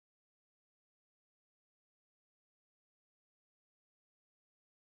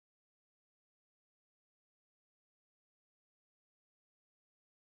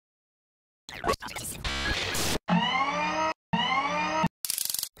What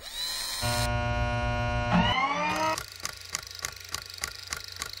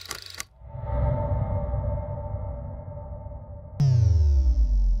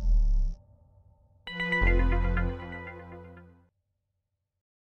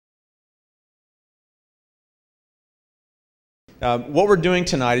we're doing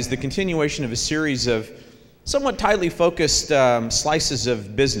tonight is the continuation of a series of somewhat tightly focused slices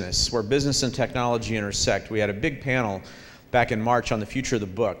of business, where business and technology intersect. We had a big panel back in March on the future of the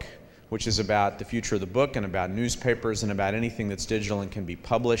book, which is about the future of the book and about newspapers and about anything that's digital and can be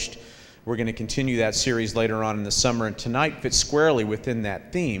published. We're going to continue that series later on in the summer, and tonight fits squarely within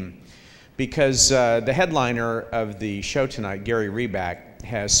that theme because the headliner of the show tonight, Gary Reback,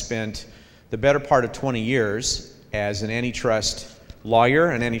 has spent the better part of 20 years as an antitrust lawyer,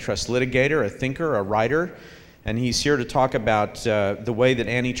 an antitrust litigator, a thinker, a writer, and he's here to talk about the way that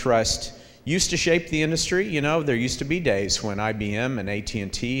antitrust used to shape the industry. You know, there used to be days when IBM and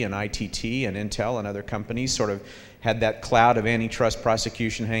AT&T and ITT and Intel and other companies sort of had that cloud of antitrust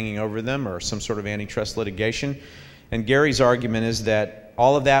prosecution hanging over them or some sort of antitrust litigation. And Gary's argument is that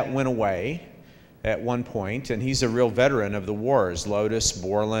all of that went away at one point, and he's a real veteran of the wars, Lotus,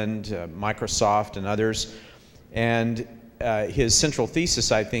 Borland, Microsoft, and others. And his central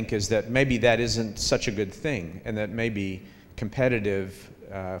thesis, I think, is that maybe that isn't such a good thing, and that maybe competitive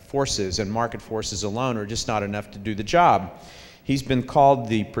forces and market forces alone are just not enough to do the job. He's been called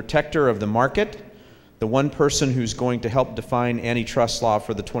the protector of the market, the one person who's going to help define antitrust law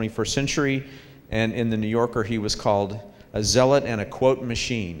for the 21st century, and in the New Yorker he was called a zealot and a quote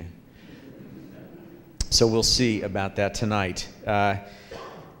machine. So we'll see about that tonight.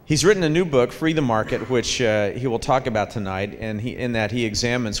 He's written a new book, Free the Market, which he will talk about tonight, and in that he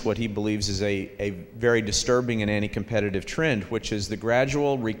examines what he believes is a very disturbing and anti-competitive trend, which is the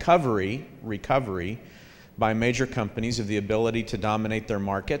gradual recovery by major companies of the ability to dominate their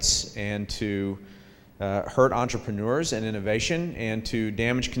markets and to hurt entrepreneurs and innovation and to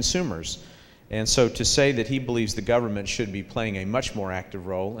damage consumers. And so to say that he believes the government should be playing a much more active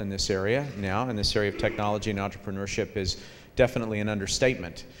role in this area now, in this area of technology and entrepreneurship, is definitely an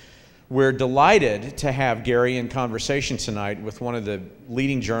understatement. We're delighted to have Gary in conversation tonight with one of the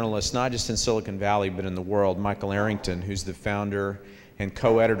leading journalists, not just in Silicon Valley, but in the world, Michael Arrington, who's the founder and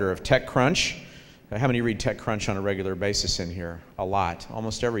co-editor of TechCrunch. How many read TechCrunch on a regular basis in here? A lot,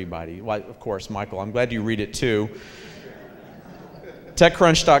 almost everybody. Well, of course, Michael, I'm glad you read it too.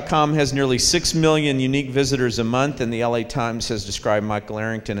 TechCrunch.com has nearly 6 million unique visitors a month, and the LA Times has described Michael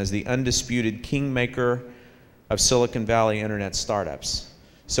Arrington as the undisputed kingmaker of Silicon Valley internet startups.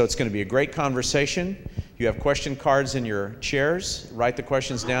 So it's going to be a great conversation. You have question cards in your chairs. Write the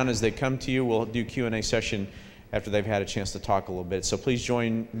questions down as they come to you. We'll do Q&A session after they've had a chance to talk a little bit. So please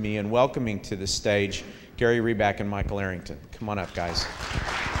join me in welcoming to the stage Gary Reback and Michael Arrington. Come on up, guys.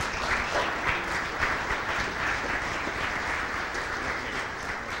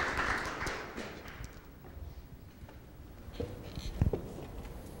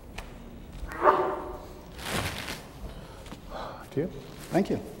 Thank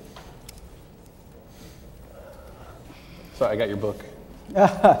you. So I got your book. Do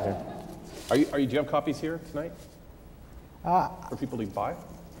you have copies here tonight for people to buy?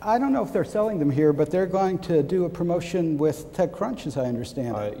 I don't know if they're selling them here, but they're going to do a promotion with TechCrunch, as I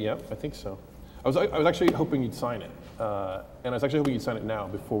understand it. Yeah, I think so. I was actually hoping you'd sign it, and I was actually hoping you'd sign it now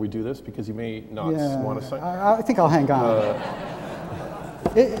before we do this, because you may not want to sign it. I think I'll hang on.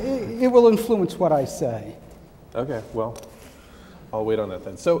 It will influence what I say. Okay, well, I'll wait on that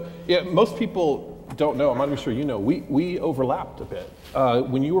then. So, yeah, most people don't know, I'm not even sure you know, we overlapped a bit.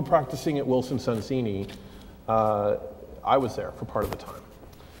 When you were practicing at Wilson Sonsini, I was there for part of the time.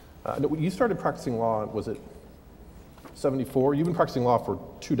 You started practicing law, was it 74? You've been practicing law for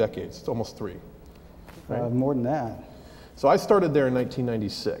 2 decades, it's almost 3. Right? More than that. So I started there in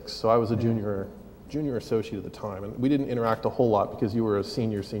 1996, so I was a junior associate at the time, and we didn't interact a whole lot because you were a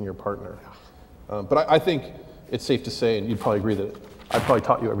senior partner. But I think it's safe to say, and you'd probably agree, that I probably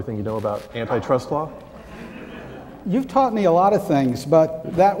taught you everything you know about antitrust law. You've taught me a lot of things,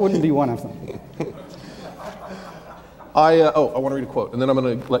 but that wouldn't be one of them. I want to read a quote, and then I'm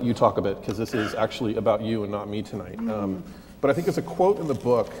going to let you talk a bit, because this is actually about you and not me tonight. But I think there's a quote in the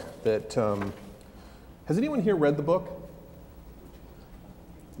book that, has anyone here read the book?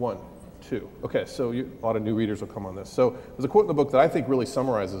 1, 2. Okay, so a lot of new readers will come on this. So there's a quote in the book that I think really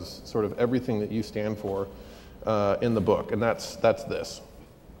summarizes sort of everything that you stand for in the book, and that's this.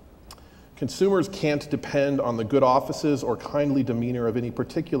 Consumers can't depend on the good offices or kindly demeanor of any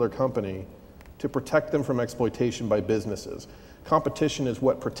particular company to protect them from exploitation by businesses. Competition is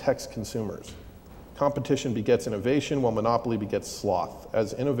what protects consumers. Competition begets innovation, while monopoly begets sloth.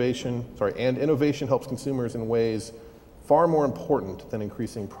 And innovation helps consumers in ways far more important than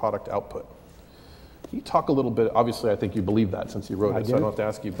increasing product output. Can you talk a little bit, obviously I think you believe that since you wrote it, so I don't have to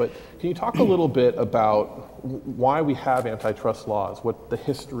ask you, but can you talk a little bit about why we have antitrust laws, what the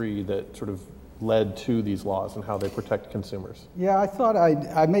history that sort of led to these laws and how they protect consumers? Yeah, I thought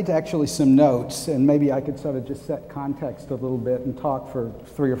I made actually some notes, and maybe I could sort of just set context a little bit and talk for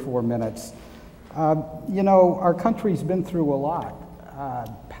 3 or 4 minutes. You know, our country's been through a lot.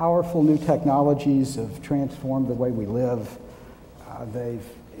 Powerful new technologies have transformed the way we live. They've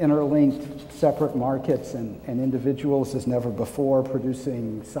interlinked separate markets and individuals as never before,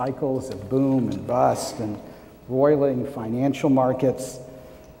 producing cycles of boom and bust and roiling financial markets.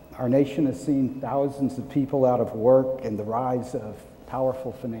 Our nation has seen thousands of people out of work and the rise of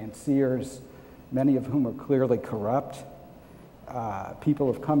powerful financiers, many of whom are clearly corrupt.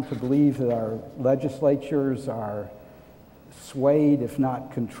 People have come to believe that our legislatures are swayed, if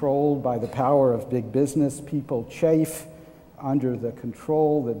not controlled, by the power of big business. People chafe under the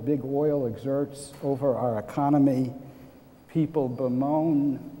control that big oil exerts over our economy. People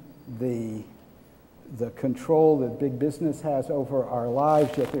bemoan the control that big business has over our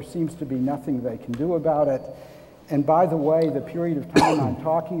lives, yet there seems to be nothing they can do about it. And by the way, the period of time I'm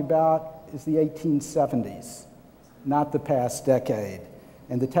talking about is the 1870s, not the past decade.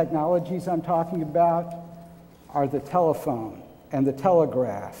 And the technologies I'm talking about are the telephone and the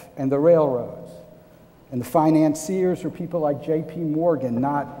telegraph and the railroads. And the financiers are people like J.P. Morgan,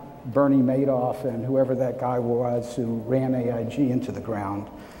 not Bernie Madoff and whoever that guy was who ran AIG into the ground.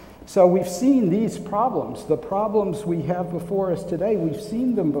 So we've seen these problems. The problems we have before us today, we've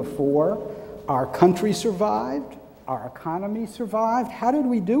seen them before. Our country survived. Our economy survived. How did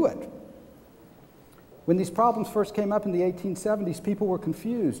we do it? When these problems first came up in the 1870s, people were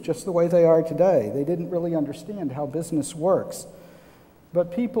confused, just the way they are today. They didn't really understand how business works.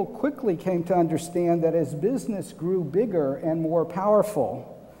 But people quickly came to understand that as business grew bigger and more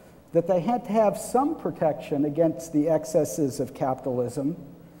powerful, that they had to have some protection against the excesses of capitalism.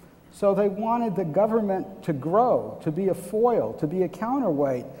 So they wanted the government to grow, to be a foil, to be a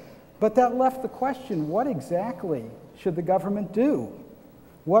counterweight. But that left the question, what exactly should the government do?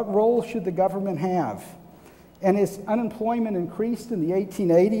 What role should the government have? And as unemployment increased in the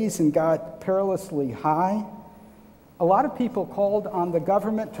 1880s and got perilously high, a lot of people called on the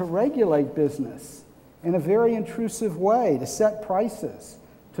government to regulate business in a very intrusive way, to set prices,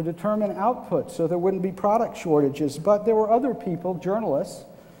 to determine output so there wouldn't be product shortages. But there were other people, journalists,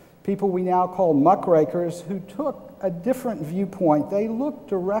 people we now call muckrakers, who took a different viewpoint. They looked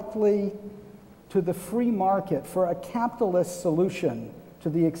directly to the free market for a capitalist solution to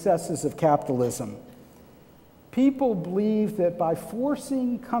the excesses of capitalism. People believed that by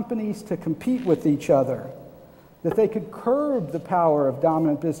forcing companies to compete with each other, that they could curb the power of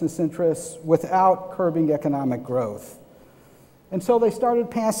dominant business interests without curbing economic growth. And so they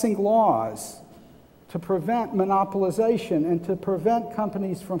started passing laws to prevent monopolization and to prevent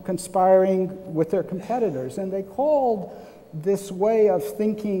companies from conspiring with their competitors. And they called this way of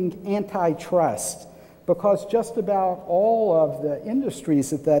thinking antitrust, because just about all of the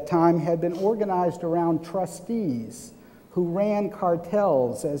industries at that time had been organized around trustees who ran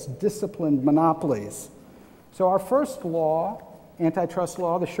cartels as disciplined monopolies. So our first law, antitrust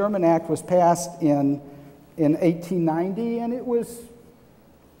law, the Sherman Act, was passed in 1890, and it was,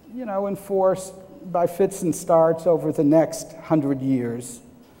 enforced by fits and starts over the next 100 years.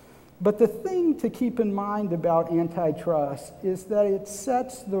 But the thing to keep in mind about antitrust is that it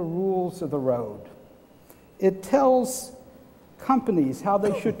sets the rules of the road. It tells companies how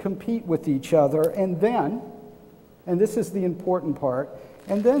they should compete with each other, and then, and this is the important part,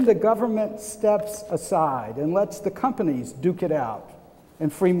 and then the government steps aside and lets the companies duke it out in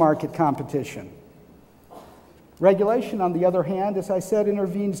free market competition. Regulation, on the other hand, as I said,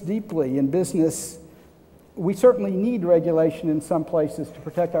 intervenes deeply in business. We certainly need regulation in some places to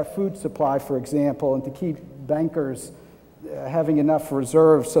protect our food supply, for example, and to keep bankers having enough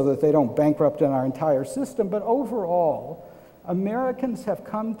reserves so that they don't bankrupt in our entire system. But overall, Americans have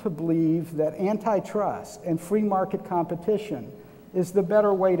come to believe that antitrust and free market competition is the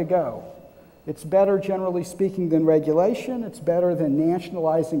better way to go. It's better, generally speaking, than regulation. It's better than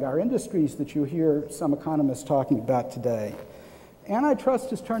nationalizing our industries that you hear some economists talking about today.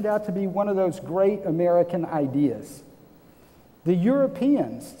 Antitrust has turned out to be one of those great American ideas. The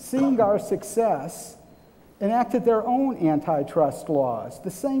Europeans, seeing our success, enacted their own antitrust laws,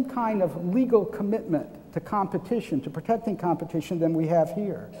 the same kind of legal commitment to competition, to protecting competition than we have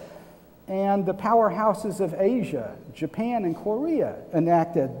here. And the powerhouses of Asia, Japan and Korea,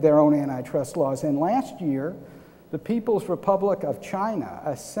 enacted their own antitrust laws. And last year, the People's Republic of China,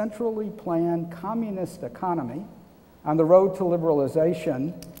 a centrally planned communist economy on the road to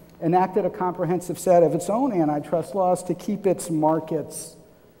liberalization, enacted a comprehensive set of its own antitrust laws to keep its markets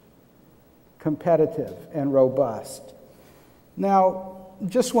competitive and robust. Now,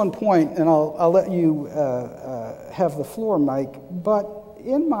 just one point, and I'll let you have the floor, Mike, but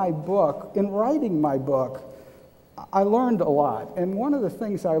in my book, in writing my book, I learned a lot. And one of the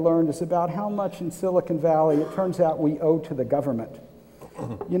things I learned is about how much in Silicon Valley it turns out we owe to the government.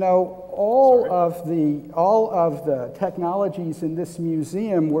 You know, all of the technologies in this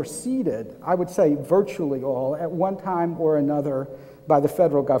museum were seeded, I would say virtually all, at one time or another by the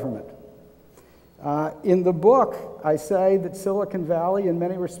federal government. In the book, I say that Silicon Valley, in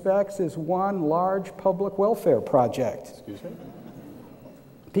many respects, is one large public welfare project. Excuse me?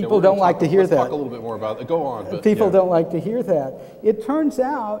 People don't like to hear that. Let's talk a little bit more about it. Go on. But, People don't like to hear that. It turns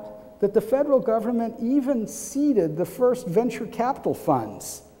out that the federal government even seeded the first venture capital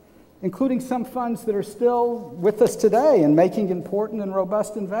funds, including some funds that are still with us today and making important and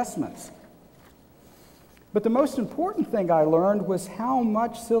robust investments. But the most important thing I learned was how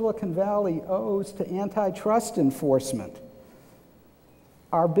much Silicon Valley owes to antitrust enforcement.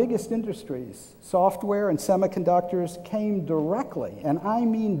 Our biggest industries, software and semiconductors, came directly, and I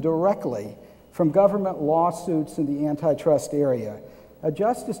mean directly, from government lawsuits in the antitrust area. A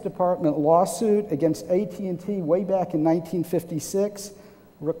Justice Department lawsuit against AT&T way back in 1956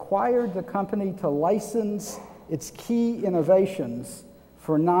 required the company to license its key innovations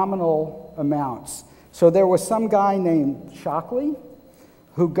for nominal amounts. So there was some guy named Shockley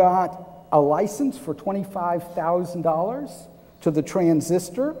who got a license for $25,000 to the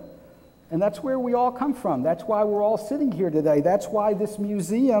transistor, and that's where we all come from. That's why we're all sitting here today. That's why this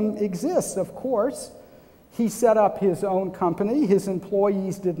museum exists. Of course, he set up his own company. His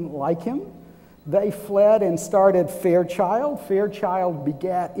employees didn't like him. They fled and started Fairchild. Fairchild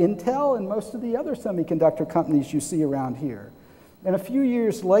begat Intel and most of the other semiconductor companies you see around here. And a few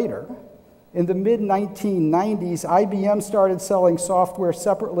years later, in the mid-1990s, IBM started selling software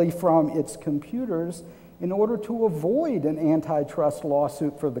separately from its computers in order to avoid an antitrust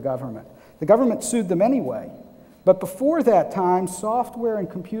lawsuit for the government. The government sued them anyway. But before that time, software and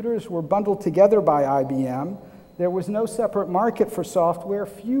computers were bundled together by IBM. There was no separate market for software.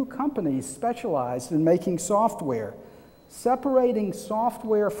 Few companies specialized in making software. Separating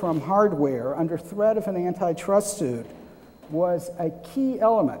software from hardware under threat of an antitrust suit was a key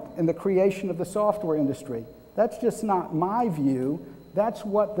element in the creation of the software industry. That's just not my view. That's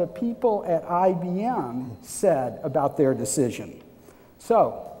what the people at IBM said about their decision.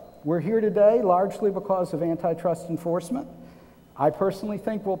 So, we're here today largely because of antitrust enforcement. I personally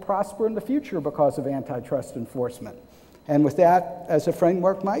think we'll prosper in the future because of antitrust enforcement. And with that as a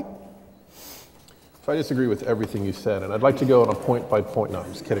framework, Mike? So I disagree with everything you said, and I'd like to go on a point-by-point. No,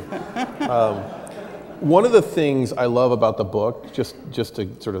 I'm just kidding. One of the things I love about the book, just to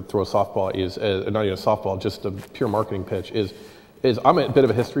sort of throw a softball, is not even a softball, just a pure marketing pitch, is I'm a bit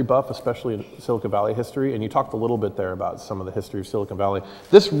of a history buff, especially in Silicon Valley history, and you talked a little bit there about some of the history of Silicon Valley.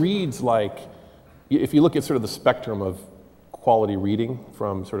 This reads like, if you look at sort of the spectrum of quality reading,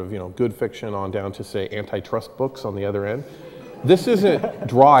 from sort of good fiction on down to, say, antitrust books on the other end, this isn't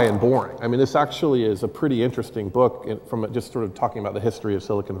dry and boring. I mean, this actually is a pretty interesting book from just sort of talking about the history of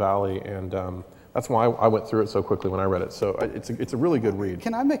Silicon Valley, and that's why I went through it so quickly when I read it. So it's a really good read.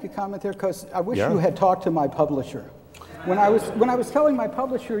 Can I make a comment there? Because I wish you had talked to my publisher. When I was telling my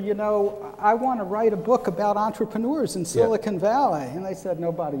publisher, I want to write a book about entrepreneurs in Silicon Valley, and they said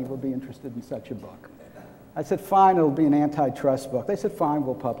nobody will be interested in such a book. I said, fine, it'll be an antitrust book. They said, fine,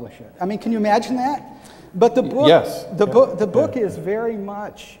 we'll publish it. I mean, can you imagine that? But the book, the book is very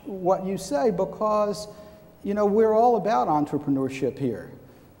much what you say, because we're all about entrepreneurship here,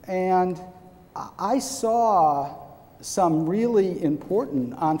 and I saw some really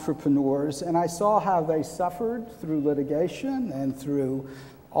important entrepreneurs, and I saw how they suffered through litigation and through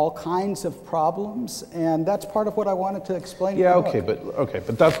all kinds of problems, and that's part of what I wanted to explain. But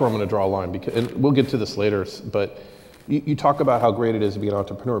that's where I'm going to draw a line, because, and we'll get to this later, but you talk about how great it is to be an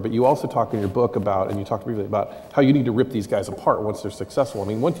entrepreneur, but you also talk in your book about, and you talked briefly about, how you need to rip these guys apart once they're successful. I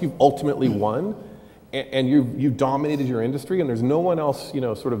mean, once you've ultimately won, and you've dominated your industry, and there's no one else,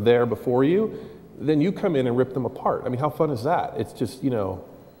 sort of there before you, then you come in and rip them apart. I mean, how fun is that? It's just,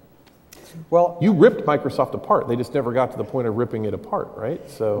 well, you ripped Microsoft apart. They just never got to the point of ripping it apart, right?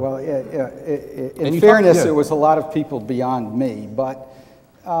 So, well, in fairness, it was a lot of people beyond me. But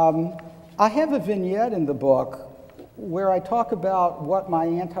I have a vignette in the book where I talk about what my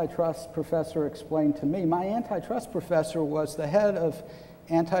antitrust professor explained to me. My antitrust professor was the head of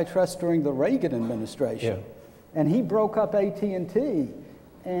antitrust during the Reagan administration. Yeah. And he broke up AT&T.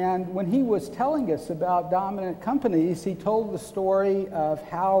 And when he was telling us about dominant companies, he told the story of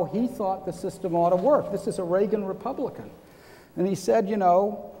how he thought the system ought to work. This is a Reagan Republican. And he said, you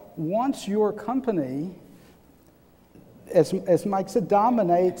know, once your company, as Mike said,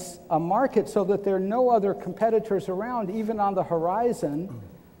 dominates a market so that there are no other competitors around, even on the horizon,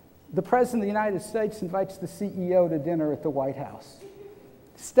 the President of the United States invites the CEO to dinner at the White House.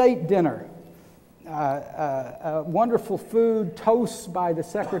 State dinner. Wonderful food, toasts by the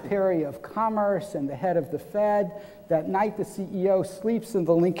Secretary of Commerce and the head of the Fed. That night, the CEO sleeps in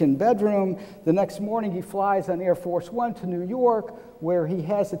the Lincoln bedroom. The next morning, he flies on Air Force One to New York, where he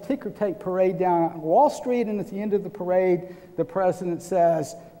has a ticker tape parade down on Wall Street. And at the end of the parade, the president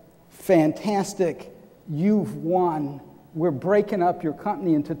says, "Fantastic, you've won. We're breaking up your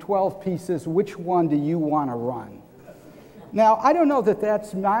company into 12 pieces. Which one do you want to run?" Now, I don't know that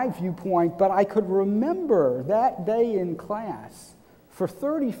that's my viewpoint, but I could remember that day in class for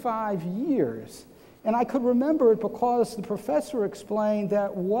 35 years. And I could remember it because the professor explained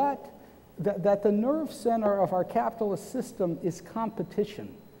that that the nerve center of our capitalist system is competition.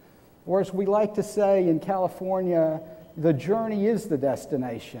 Or as we like to say in California, the journey is the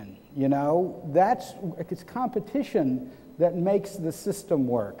destination. You know, it's competition that makes the system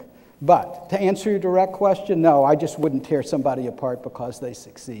work. But to answer your direct question, no, I just wouldn't tear somebody apart because they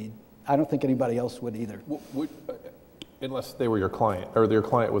succeed. I don't think anybody else would either. Unless they were your client, or your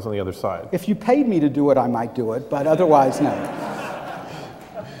client was on the other side. If you paid me to do it, I might do it, but otherwise, no.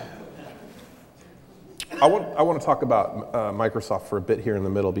 I want to talk about Microsoft for a bit here in the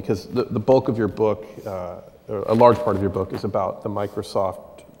middle, because the bulk of your book, a large part of your book, is about the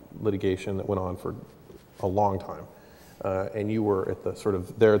Microsoft litigation that went on for a long time. And you were at the sort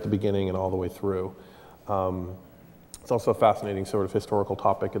of there at the beginning and all the way through. It's also a fascinating sort of historical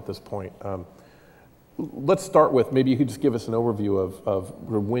topic at this point. Let's start with, maybe you could just give us an overview of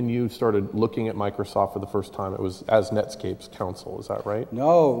when you started looking at Microsoft for the first time. It was as Netscape's counsel, is that right?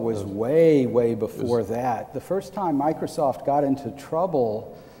 No, it was way before that. The first time Microsoft got into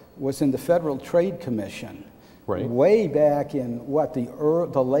trouble was in the Federal Trade Commission. Right. Way back in, what,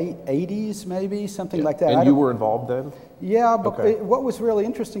 the late 80s, maybe, something like that. And you were involved then? Yeah, but what was really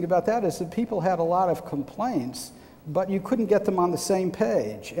interesting about that is that people had a lot of complaints, but you couldn't get them on the same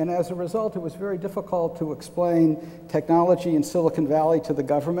page. And as a result, it was very difficult to explain technology in Silicon Valley to the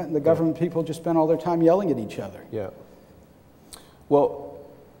government, and the government people just spent all their time yelling at each other. Yeah. Well,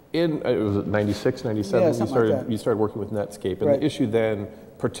 it was 96, 97, yeah, you started working with Netscape, and right. the issue then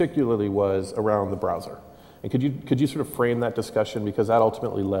particularly was around the browser. And could you sort of frame that discussion, because that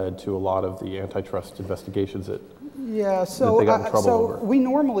ultimately led to a lot of the antitrust investigations that, yeah, that they got in trouble over? We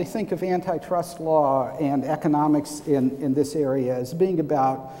normally think of antitrust law and economics in this area as being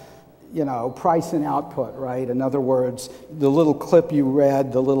about, you know, price and output, right? In other words, the little clip you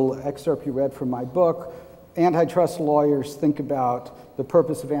read, the little excerpt you read from my book, antitrust lawyers think about the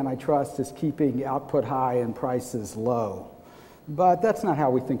purpose of antitrust as keeping output high and prices low. But that's not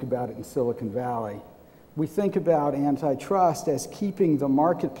how we think about it in Silicon Valley. We think about antitrust as keeping the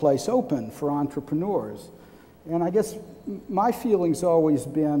marketplace open for entrepreneurs. And I guess my feeling's always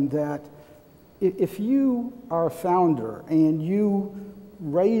been that if you are a founder and you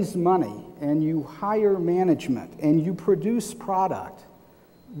raise money and you hire management and you produce product,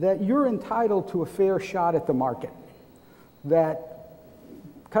 that you're entitled to a fair shot at the market. That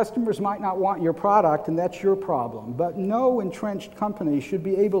customers might not want your product, and that's your problem, but no entrenched company should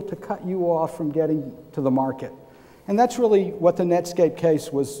be able to cut you off from getting to the market. And that's really what the Netscape case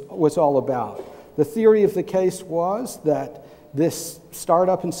was all about. The theory of the case was that this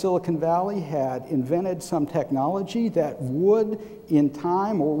startup in Silicon Valley had invented some technology that would, in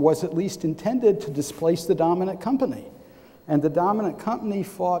time, or was at least intended to displace the dominant company. And the dominant company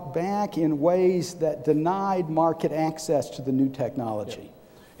fought back in ways that denied market access to the new technology. Yeah.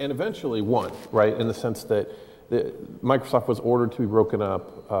 And eventually won, right, in the sense that Microsoft was ordered to be broken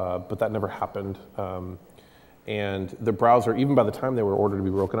up, but that never happened. And the browser, even by the time they were ordered to be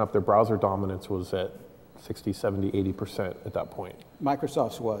broken up, their browser dominance was at 60, 70, 80% at that point.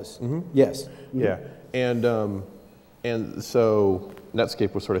 Microsoft's was, yes. Yeah, and so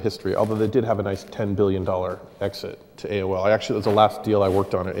Netscape was sort of history, although they did have a nice $10 billion exit to AOL. Actually, it was the last deal I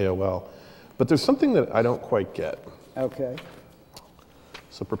worked on at AOL. But there's something that I don't quite get. Okay.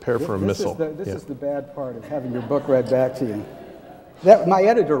 So prepare for a missile. This is the bad part of having your book read back to you. My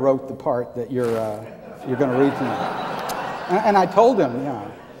editor wrote the part that you're going to read to me. And I told him,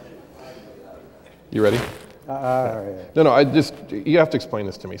 yeah. You ready? No, you have to explain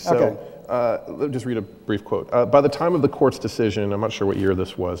this to me. So, let me just read a brief quote. By the time of the court's decision, I'm not sure what year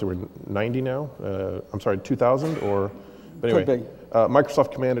this was, we're 90 now? I'm sorry, 2000 or, but anyway.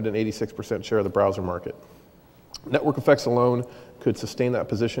 Microsoft commanded an 86% share of the browser market. Network effects alone could sustain that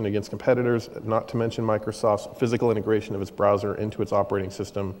position against competitors, not to mention Microsoft's physical integration of its browser into its operating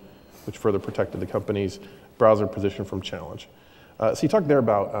system, which further protected the company's browser position from challenge. So you talked there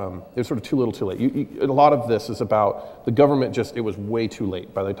about it was sort of too little too late. A lot of this is about the government it was way too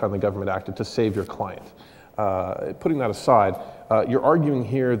late by the time the government acted to save your client. Putting that aside, you're arguing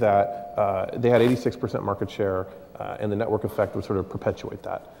here that they had 86% market share and the network effect would sort of perpetuate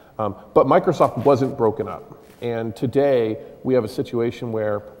that. But Microsoft wasn't broken up. And today, we have a situation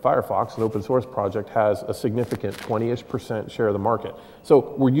where Firefox, an open source project, has a significant 20-ish% share of the market.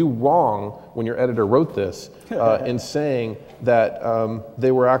 So were you wrong when your editor wrote this in saying that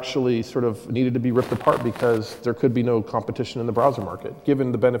they were actually sort of needed to be ripped apart because there could be no competition in the browser market?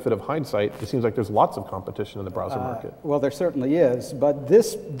 Given the benefit of hindsight, it seems like there's lots of competition in the browser market. Well, there certainly is, but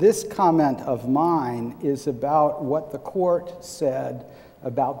this comment of mine is about what the court said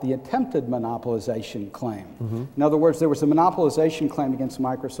about the attempted monopolization claim. In other words, there was a monopolization claim against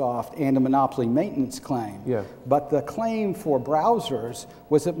Microsoft and a monopoly maintenance claim. Yeah. But the claim for browsers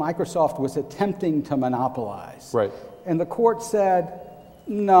was that Microsoft was attempting to monopolize. Right. And the court said,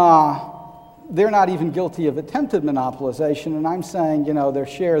 nah, they're not even guilty of attempted monopolization, and I'm saying, you know, their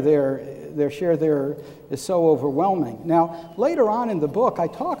share there is so overwhelming. Now, later on in the book, I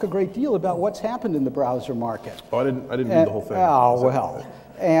talk a great deal about what's happened in the browser market. Oh, I didn't read the whole thing. Oh, well.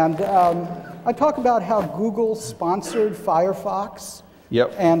 And I talk about how Google sponsored Firefox.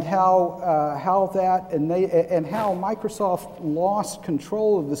 Yep. And how Microsoft lost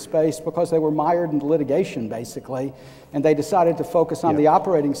control of the space because they were mired in litigation, basically, and they decided to focus on the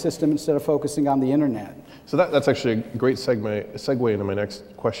operating system instead of focusing on the internet. So that's actually a great segue into my next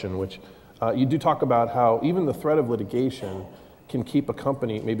question, which you do talk about how even the threat of litigation can keep a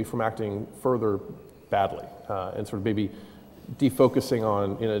company maybe from acting further badly and sort of maybe defocusing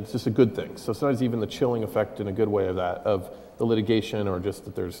on, you know, it's just a good thing. So sometimes even the chilling effect in a good way of the litigation, or just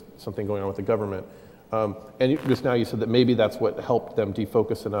that there's something going on with the government. And just now you said that maybe that's what helped them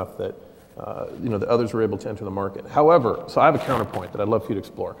defocus enough that the others were able to enter the market. However, so I have a counterpoint that I'd love for you to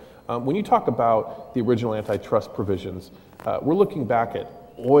explore. When you talk about the original antitrust provisions, we're looking back at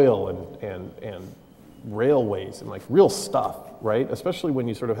oil and railways and like real stuff, right? Especially when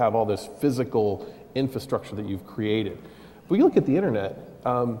you sort of have all this physical infrastructure that you've created. When you look at the internet,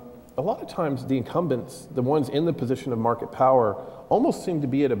 a lot of times the incumbents, the ones in the position of market power, almost seem to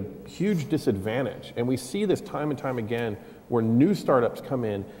be at a huge disadvantage. And we see this time and time again where new startups come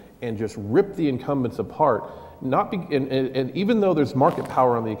in and just rip the incumbents apart. And even though there's market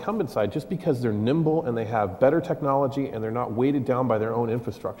power on the incumbent side, just because they're nimble and they have better technology and they're not weighted down by their own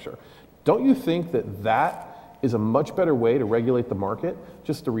infrastructure. Don't you think that that is a much better way to regulate the market,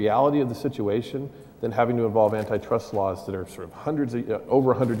 just the reality of the situation, than having to involve antitrust laws that are sort of over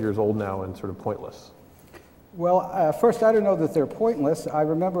 100 years old now and sort of pointless? Well, first, I don't know that they're pointless. I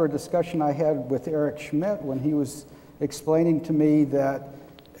remember a discussion I had with Eric Schmidt when he was explaining to me that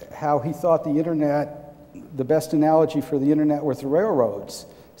how he thought the internet, the best analogy for the internet was the railroads.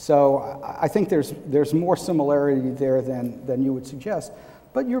 So I think there's more similarity there than you would suggest.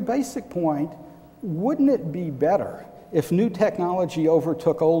 But your basic point, wouldn't it be better if new technology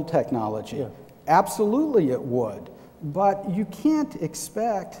overtook old technology? Yeah. Absolutely it would. But you can't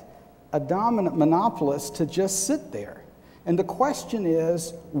expect a dominant monopolist to just sit there. And the question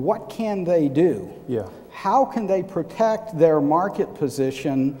is, what can they do? Yeah. How can they protect their market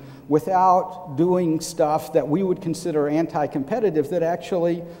position without doing stuff that we would consider anti-competitive that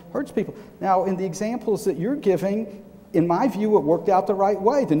actually hurts people? Now, in the examples that you're giving, in my view, it worked out the right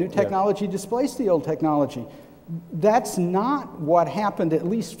way. The new technology displaced the old technology. That's not what happened, at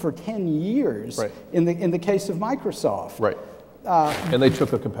least for 10 years, in the case of Microsoft. Right. And they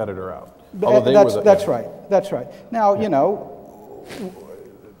took a competitor out. That's right. That's right. Now, you know,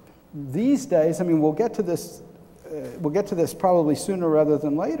 these days, I mean, we'll get to this probably sooner rather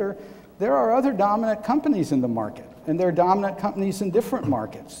than later. There are other dominant companies in the market, and there are dominant companies in different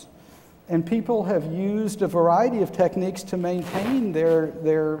markets. And people have used a variety of techniques to maintain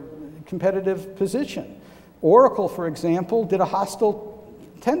their competitive position. Oracle, for example, did a hostile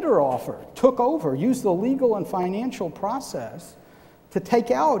tender offer, took over, used the legal and financial process to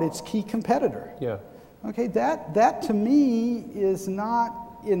take out its key competitor. Yeah. Okay, that to me is not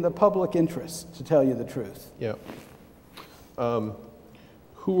in the public interest, to tell you the truth. Yeah. You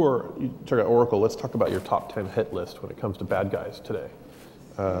talk about Oracle, let's talk about your top 10 hit list when it comes to bad guys today.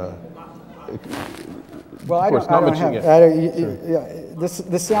 Well, I don't have.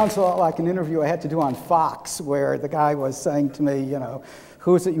 This sounds a lot like an interview I had to do on Fox, where the guy was saying to me, you know,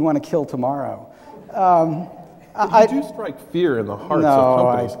 who is it you want to kill tomorrow? You do strike fear in the hearts of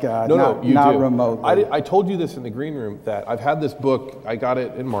companies. God, No, you not do. remotely. I told you this in the green room, that I've had this book, I got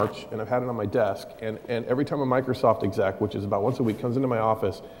it in March, and I've had it on my desk, and every time a Microsoft exec, which is about once a week, comes into my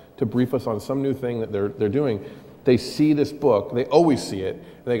office to brief us on some new thing that they're doing, they see this book, they always see it,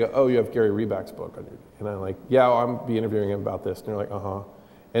 and they go, oh, you have Gary Reback's book. And I'm like, yeah, I'll be interviewing him about this. And they're like, uh-huh.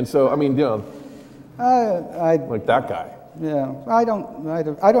 And so, I mean, you know, like that guy. Yeah, I don't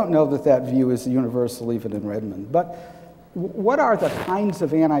know that that view is universal even in Redmond. But what are the kinds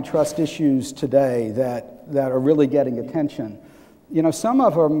of antitrust issues today that are really getting attention? You know, some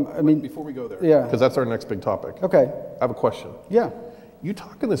of them, I mean... Before we go there, yeah, because that's our next big topic. Okay. I have a question. Yeah. You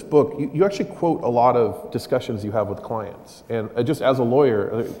talk in this book, you actually quote a lot of discussions you have with clients. And just as a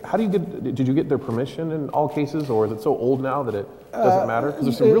lawyer, how do you did you get their permission in all cases, or is it so old now that it doesn't matter? Because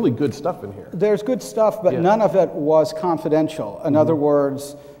there's some really good stuff in here. There's good stuff, but none of it was confidential. In other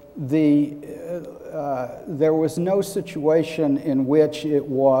words, there was no situation in which it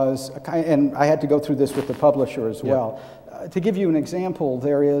was, and I had to go through this with the publisher as well. To give you an example,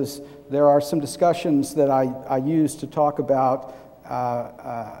 there are some discussions that I use to talk about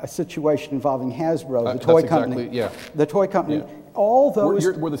a situation involving Hasbro, the toy company. The toy company. Yeah. All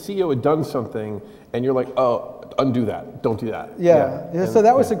those where the CEO had done something, and you're like, oh, undo that, don't do that. Yeah. So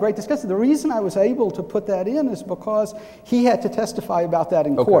that was a great discussion. The reason I was able to put that in is because he had to testify about that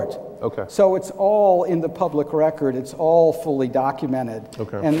in court. Okay. So it's all in the public record. It's all fully documented.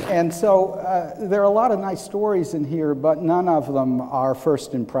 Okay. And so there are a lot of nice stories in here, but none of them are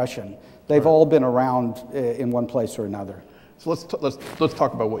first impression. They've all been around in one place or another. So let's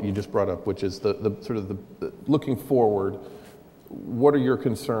talk about what you just brought up, which is the sort of the looking forward. What are your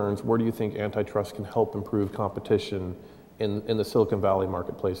concerns? Where do you think antitrust can help improve competition in the Silicon Valley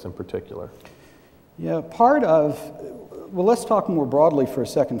marketplace in particular? Yeah, well, let's talk more broadly for a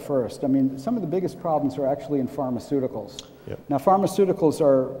second first. I mean, some of the biggest problems are actually in pharmaceuticals. Yep. Now, pharmaceuticals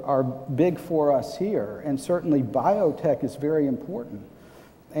are big for us here, and certainly biotech is very important.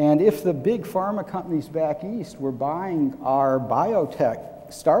 And if the big pharma companies back east were buying our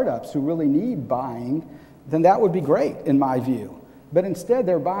biotech startups who really need buying, then that would be great, in my view. But instead,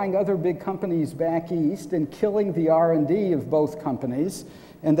 they're buying other big companies back east and killing the R&D of both companies,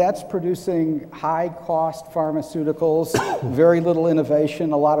 and that's producing high-cost pharmaceuticals, very little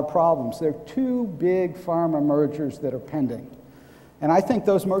innovation, a lot of problems. There are two big pharma mergers that are pending, and I think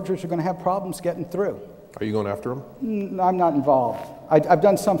those mergers are going to have problems getting through. Are you going after them? I'm not involved. I've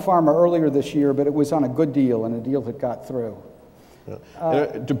done some pharma earlier this year, but it was on a good deal and a deal that got through. Yeah.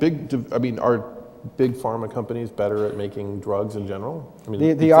 Are big pharma companies better at making drugs in general? I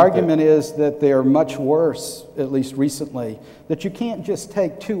mean, the argument is that they're much worse, at least recently, that you can't just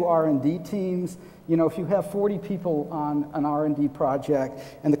take two R&D teams. You know, if you have 40 people on an R&D project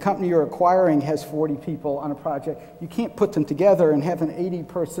and the company you're acquiring has 40 people on a project, you can't put them together and have an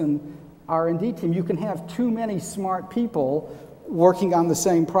 80-person R&D team. You can have too many smart people working on the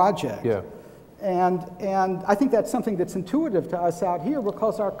same project. Yeah. And I think that's something that's intuitive to us out here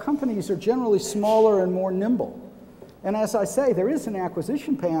because our companies are generally smaller and more nimble. And as I say, there is an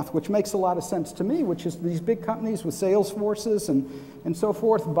acquisition path which makes a lot of sense to me, which is these big companies with sales forces and so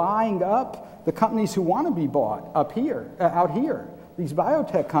forth buying up the companies who want to be bought out here, these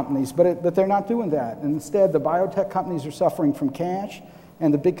biotech companies, but they're not doing that. And instead, the biotech companies are suffering from cash,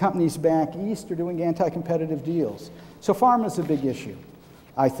 and the big companies back east are doing anti-competitive deals. So pharma is a big issue,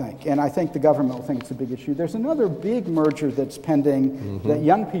 I think, and I think the government will think it's a big issue. There's another big merger that's pending that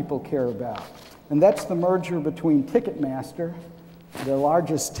young people care about, and that's the merger between Ticketmaster, the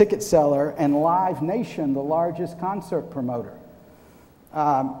largest ticket seller, and Live Nation, the largest concert promoter.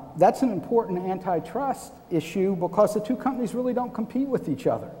 That's an important antitrust issue because the two companies really don't compete with each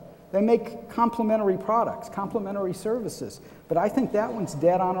other. They make complementary products, complementary services, but I think that one's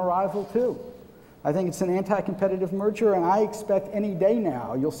dead on arrival too. I think it's an anti-competitive merger, and I expect any day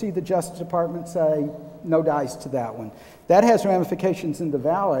now you'll see the Justice Department say no dice to that one. That has ramifications in the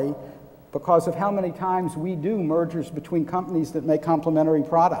Valley because of how many times we do mergers between companies that make complementary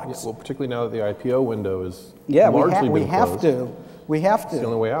products. Yeah, well, particularly now that the IPO window is largely we been have closed. to. We have to. It's the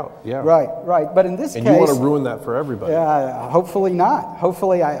only way out. Yeah. Right. But in this case, and you want to ruin that for everybody. Hopefully not.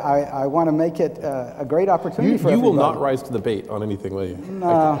 Hopefully, I want to make it a great opportunity for everybody. You will not rise to the bait on anything, will you?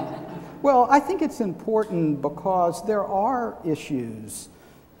 No. Well, I think it's important because there are issues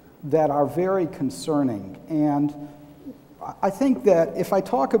that are very concerning, and I think that if I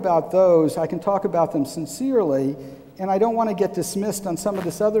talk about those, I can talk about them sincerely, And I don't want to get dismissed on some of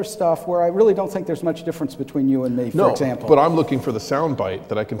this other stuff where I really don't think there's much difference between you and me, for example. But I'm looking for the sound bite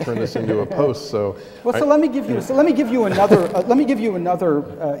that I can turn this into a post. So, let me give you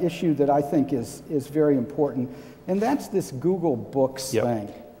another issue that I think is very important, and that's this Google Books thing.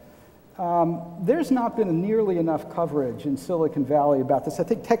 There's not been nearly enough coverage in Silicon Valley about this. I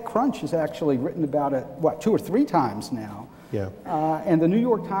think TechCrunch has actually written about it, 2 or 3 times now. Yeah. And the New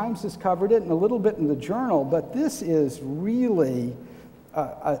York Times has covered it and a little bit in the Journal, but this is really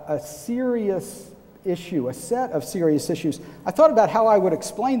a serious issue, a set of serious issues. I thought about how I would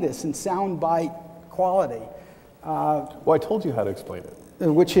explain this in soundbite quality. Well, I told you how to explain it.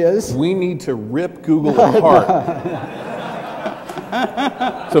 Which is? We need to rip Google apart.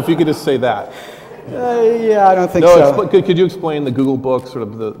 So if you could just say that. Yeah, I don't think so. Could you explain the Google Books, sort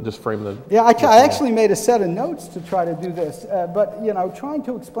of just frame the... Yeah, I actually made a set of notes to try to do this, but trying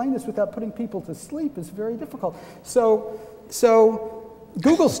to explain this without putting people to sleep is very difficult. So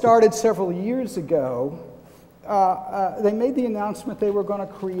Google started several years ago. They made the announcement they were going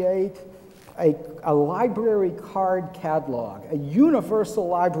to create a library card catalog, a universal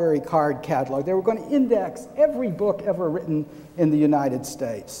library card catalog. They were going to index every book ever written in the United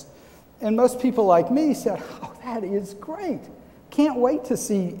States. And most people like me said, oh, that is great. Can't wait to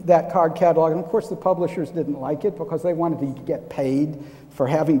see that card catalog. And of course, the publishers didn't like it because they wanted to get paid for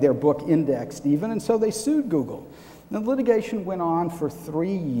having their book indexed even, and so they sued Google. The litigation went on for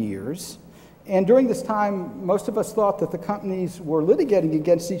 3 years. And during this time, most of us thought that the companies were litigating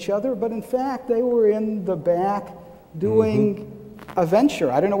against each other, but in fact, they were in the back doing a venture.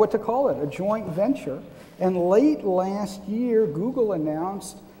 I don't know what to call it, a joint venture. And late last year, Google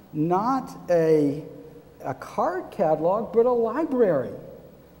announced not a card catalog, but a library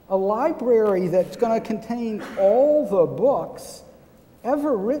that's going to contain all the books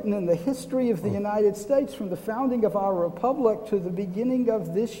ever written in the history of the United States, from the founding of our republic to the beginning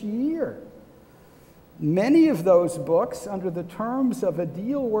of this year. Many of those books, under the terms of a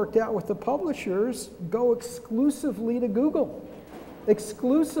deal worked out with the publishers, go exclusively to Google.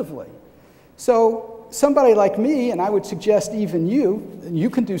 Exclusively. So somebody like me, and I would suggest even you, and you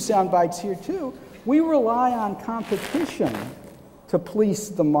can do sound bites here too, we rely on competition to police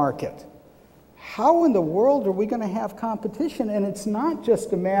the market. How in the world are we going to have competition? And it's not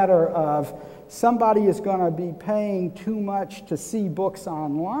just a matter of somebody is going to be paying too much to see books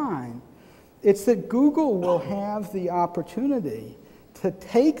online. It's that Google will have the opportunity to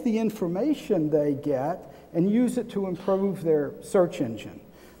take the information they get and use it to improve their search engine.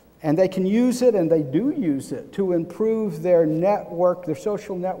 And they can use it, and they do use it, to improve their network, their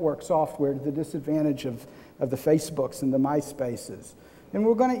social network software, to the disadvantage of the Facebooks and the MySpaces. And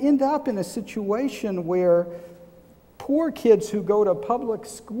we're going to end up in a situation where poor kids who go to public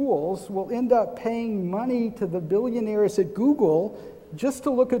schools will end up paying money to the billionaires at Google just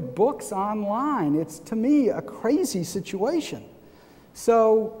to look at books online. It's, to me, a crazy situation.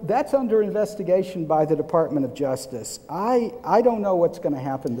 So that's under investigation by the Department of Justice. I don't know what's going to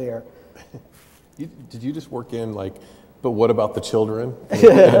happen there. Did you just work in, but what about the children?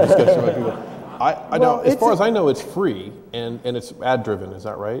 Discussion about Google? I don't, as far as I know, it's free and it's ad driven. Is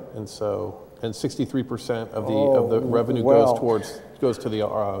that right? And 63% of the revenue goes to the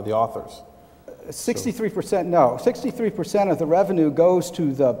authors. 63%, no. 63% of the revenue goes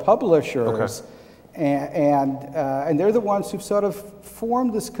to the publishers, and they're the ones who've sort of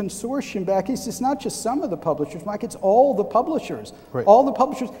formed this consortium back east. It's not just some of the publishers, Mike, it's all the publishers. Right. All the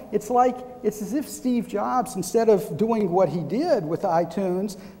publishers. It's as if Steve Jobs, instead of doing what he did with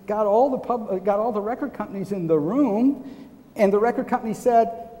iTunes, got all the record companies in the room, and the record company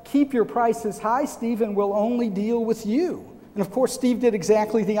said, keep your prices high, Steve, and we'll only deal with you. And of course, Steve did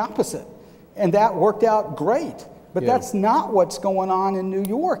exactly the opposite. And that worked out great. But that's not what's going on in New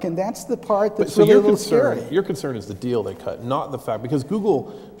York, and that's the part that's really a little scary. Your concern is the deal they cut, not the fact, because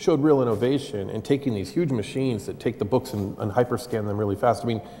Google showed real innovation in taking these huge machines that take the books and hyperscan them really fast. I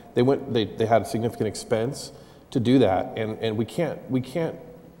mean, they had significant expense to do that, and we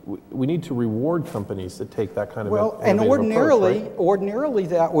need to reward companies that take that kind of ordinarily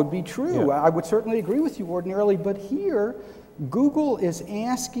that would be true. Yeah. I would certainly agree with you ordinarily, but here Google is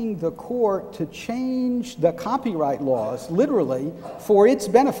asking the court to change the copyright laws, literally, for its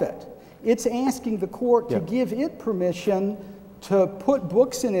benefit. It's asking the court to give it permission to put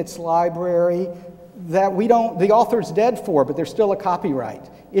books in its library that the author's dead for, but there's still a copyright.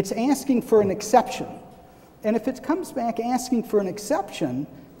 It's asking for an exception. And if it comes back asking for an exception,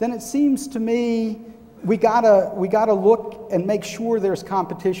 then it seems to me we gotta look and make sure there's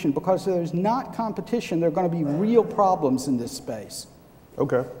competition, because if there's not competition, there are going to be real problems in this space.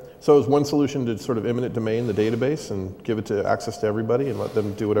 Okay. So is one solution to sort of eminent domain the database and give it to access to everybody and let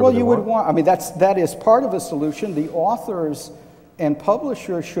them do whatever well, they you want? would want, I mean, that is part of a solution. The authors and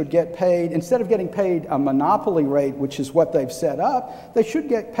publishers should get paid, instead of getting paid a monopoly rate, which is what they've set up, they should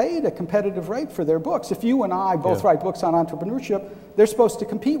get paid a competitive rate for their books. If you and I both write books on entrepreneurship, they're supposed to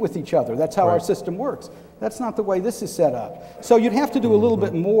compete with each other. That's how our system works. That's not the way this is set up. So you'd have to do a little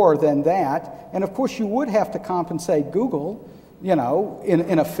bit more than that. And of course, you would have to compensate Google, you know,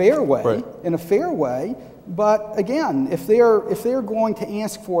 in a fair way, in a fair way. But again, if they're going to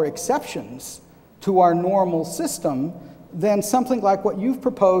ask for exceptions to our normal system, then something like what you've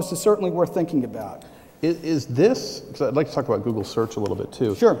proposed is certainly worth thinking about. Is this, because I'd like to talk about Google search a little bit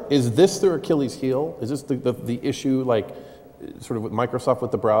too. Sure. Is this their Achilles heel? Is this the issue, like sort of with Microsoft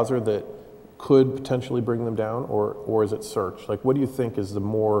with the browser, that could potentially bring them down, or is it search? Like, what do you think is the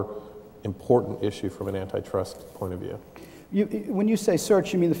more important issue from an antitrust point of view? When you say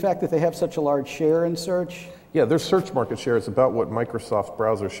search, you mean the fact that they have such a large share in search? Yeah, their search market share is about what Microsoft's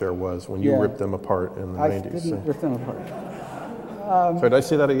browser share was when you ripped them apart in the 90s. I didn't rip them apart. Sorry, did I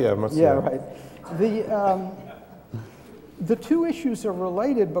say that again? Yeah, right. The two issues are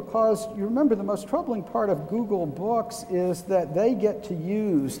related because you remember the most troubling part of Google Books is that they get to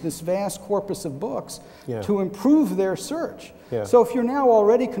use this vast corpus of books to improve their search. Yeah. So if you're now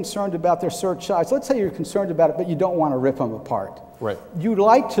already concerned about their search size, let's say you're concerned about it, but you don't want to rip them apart. Right. You'd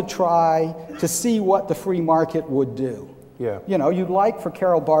like to try to see what the free market would do. Yeah. You know, you'd like for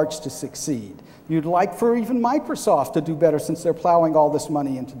Carol Bartz to succeed. You'd like for even Microsoft to do better since they're plowing all this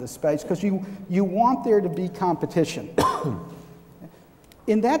money into this space, because you want there to be competition.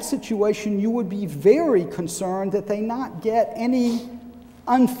 In that situation, you would be very concerned that they not get any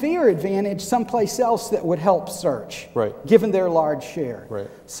unfair advantage someplace else that would help search, given their large share. Right.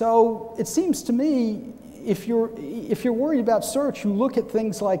 So it seems to me, if you're worried about search, you look at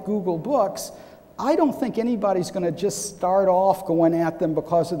things like Google Books. I don't think anybody's going to just start off going at them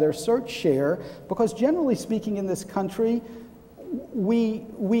because of their search share, because generally speaking in this country,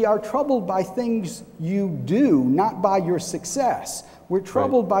 we are troubled by things you do, not by your success. We're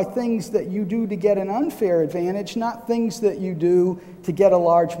troubled by things that you do to get an unfair advantage, not things that you do to get a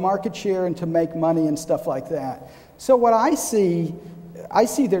large market share and to make money and stuff like that. So what I see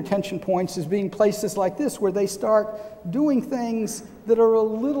their tension points as being places like this, where they start doing things that are a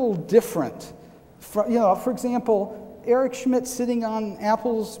little different. You know, for example, Eric Schmidt sitting on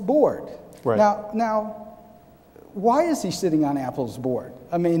Apple's board. Right. Now, why is he sitting on Apple's board?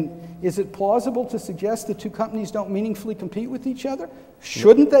 I mean, is it plausible to suggest the two companies don't meaningfully compete with each other?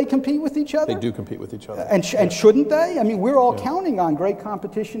 Shouldn't they compete with each other? They do compete with each other. And shouldn't they? I mean, we're all counting on great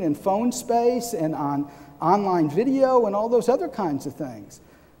competition in phone space and on online video and all those other kinds of things.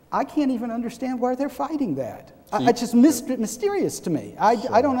 I can't even understand why they're fighting that. It's just mysterious to me.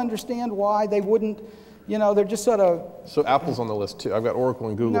 I don't understand why they wouldn't, you know, they're just sort of... So Apple's on the list too. I've got Oracle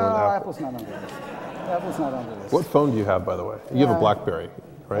and Google and Apple. No, Apple's not on the list. Apple's not on the list. What phone do you have, by the way? You have a BlackBerry,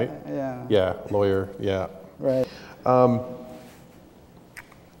 right? Yeah. Yeah, lawyer, yeah. Right.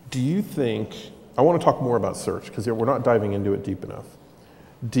 Do you think, I want to talk more about search because we're not diving into it deep enough.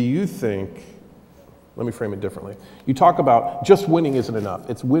 Do you think, let me frame it differently. You talk about just winning isn't enough.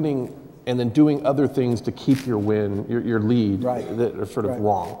 It's winning and then doing other things to keep your win, your lead, that are sort of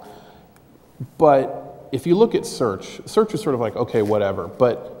wrong. But if you look at search is sort of like, okay, whatever.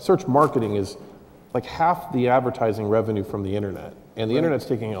 But search marketing is like half the advertising revenue from the internet. And the internet's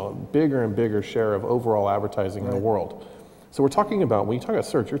taking a bigger and bigger share of overall advertising in the world. So we're talking about, when you talk about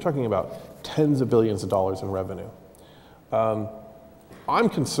search, you're talking about tens of billions of dollars in revenue. I'm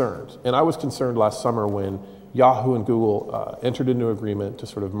concerned, and I was concerned last summer when Yahoo and Google entered into an agreement to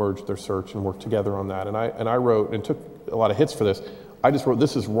sort of merge their search and work together on that. And I wrote, and took a lot of hits for this, I just wrote,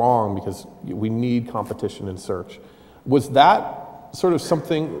 this is wrong because we need competition in search. Was that sort of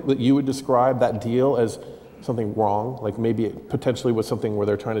something that you would describe, that deal, as something wrong? Like maybe it potentially was something where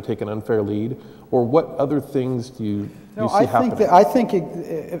they're trying to take an unfair lead? Or what other things do you see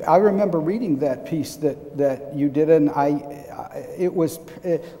happening? I remember reading that piece that you did, and it was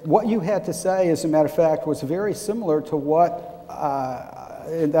what you had to say, as a matter of fact, was very similar to what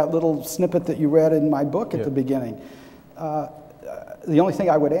in that little snippet that you read in my book at the beginning. The only thing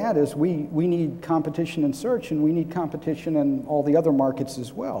I would add is we need competition in search, and we need competition in all the other markets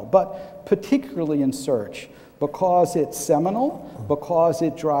as well, but particularly in search, because it's seminal, because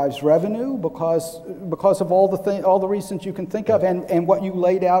it drives revenue, because of all the reasons you can think of, and what you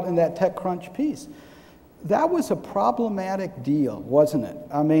laid out in that TechCrunch piece. That was a problematic deal, wasn't it?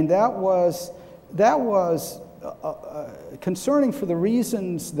 I mean, that was concerning for the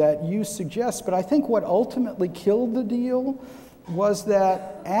reasons that you suggest, but I think what ultimately killed the deal was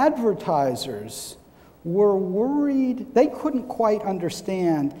that advertisers were worried. They couldn't quite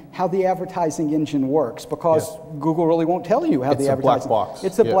understand how the advertising engine works because Google really won't tell you how the advertising. It's a black box.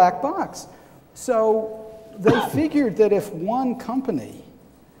 It's a black box. So they figured that if one company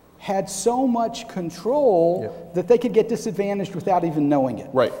had so much control that they could get disadvantaged without even knowing it.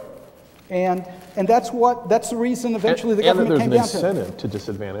 Right. And that's the reason eventually the government came down to. And there's an incentive to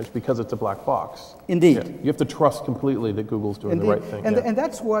disadvantage because it's a black box. Indeed. Yeah. You have to trust completely that Google's doing the right thing. And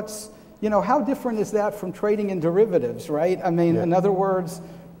that's what's, how different is that from trading in derivatives, right? I mean, in other words,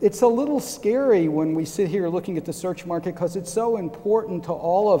 it's a little scary when we sit here looking at the search market because it's so important to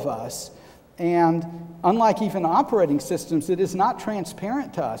all of us. And unlike even operating systems, it is not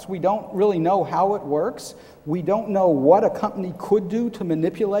transparent to us. We don't really know how it works. We don't know what a company could do to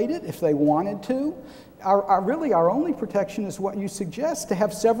manipulate it if they wanted to. Our only protection is what you suggest, to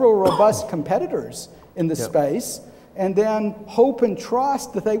have several robust competitors in the space, and then hope and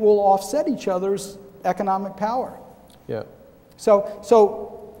trust that they will offset each other's economic power. Yeah.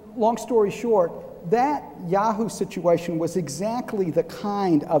 So long story short, that Yahoo situation was exactly the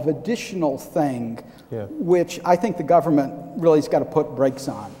kind of additional thing which I think the government really has got to put brakes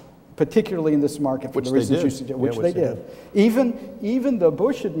on, particularly in this market for the reasons you suggest, which they did. Even the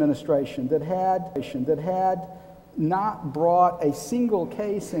Bush administration that had not brought a single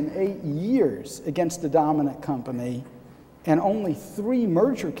case in 8 years against a dominant company, and only 3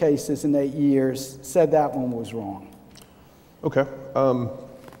 merger cases in 8 years, said that one was wrong. Okay.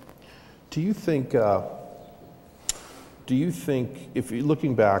 Do you think, if you're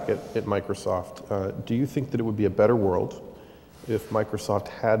looking back at Microsoft, do you think that it would be a better world if Microsoft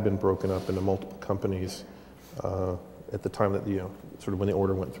had been broken up into multiple companies at the time that sort of when the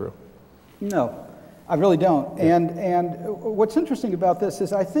order went through? No, I really don't. Yeah. And what's interesting about this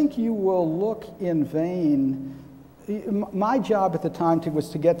is I think you will look in vain. My job at the time was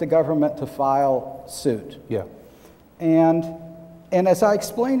to get the government to file suit. Yeah. And as I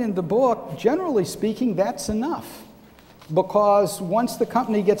explain in the book, generally speaking, that's enough. Because once the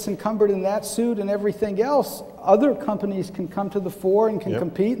company gets encumbered in that suit and everything else, other companies can come to the fore and can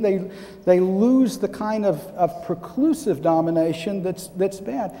compete. And they lose the kind of preclusive domination that's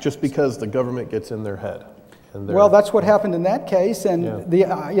bad. Just because the government gets in their head. Well, that's what happened in that case. And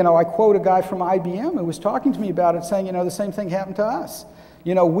I quote a guy from IBM who was talking to me about it, saying, the same thing happened to us.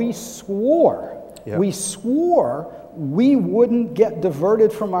 We swore. We swore we wouldn't get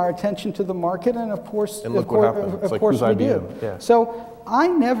diverted from our attention to the market, and of course, and look what happened. Of course we did. Yeah. So I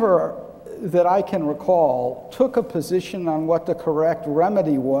never, that I can recall, took a position on what the correct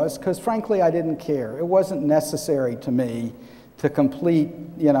remedy was, because frankly, I didn't care. It wasn't necessary to me to complete,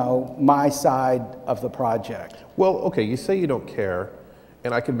 my side of the project. Well, okay, you say you don't care.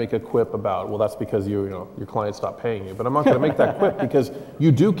 And I could make a quip about, well, that's because your client stopped paying you. But I'm not going to make that quip because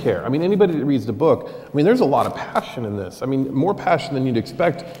you do care. I mean, anybody that reads the book, there's a lot of passion in this. More passion than you'd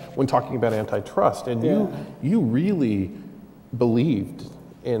expect when talking about antitrust. And you really believed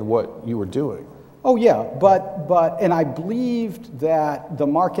in what you were doing. Oh yeah, and I believed that the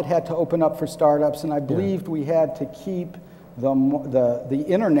market had to open up for startups, and I believed we had to keep the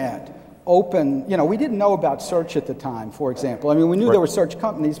internet open. We didn't know about search at the time, for example. We knew there were search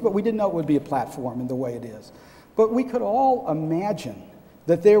companies, but we didn't know it would be a platform in the way it is. But we could all imagine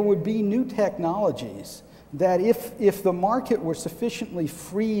that there would be new technologies that if the market were sufficiently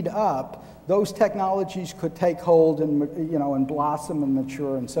freed up, those technologies could take hold and, and blossom and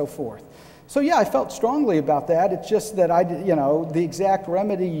mature and so forth. So yeah, I felt strongly about that. It's just that the exact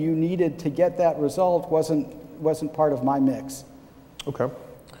remedy you needed to get that result wasn't part of my mix. Okay.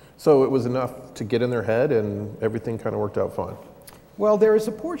 So it was enough to get in their head and everything kind of worked out fine? Well, there is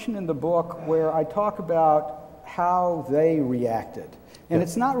a portion in the book where I talk about how they reacted. And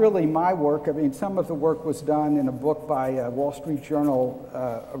it's not really my work. Some of the work was done in a book by a Wall Street Journal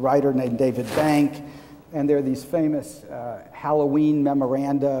writer named David Bank. And there are these famous Halloween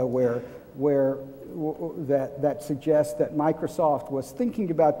memoranda that suggest that Microsoft was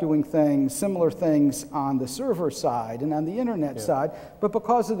thinking about doing similar things on the server side and on the internet side, but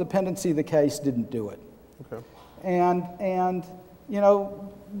because of the pendency of the case, didn't do it. Okay. And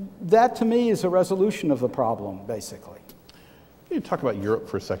that to me is a resolution of the problem, basically. You talk about Europe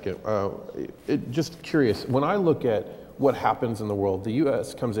for a second. Just curious, when I look at what happens in the world, the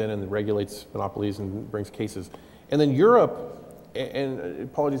U.S. comes in and regulates monopolies and brings cases, and then Europe. And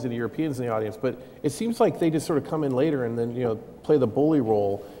apologies to the Europeans in the audience, but it seems like they just sort of come in later and then play the bully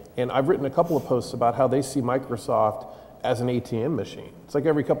role. And I've written a couple of posts about how they see Microsoft as an ATM machine. It's like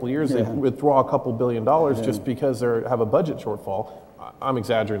every couple of years they withdraw a couple $1 billion just because they have a budget shortfall. I'm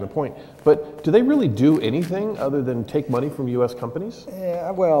exaggerating the point, but do they really do anything other than take money from U.S. companies?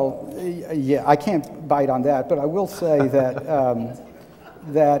 Well, yeah, I can't bite on that, but I will say that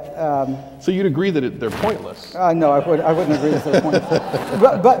so you'd agree that they're pointless? No, I wouldn't agree that they're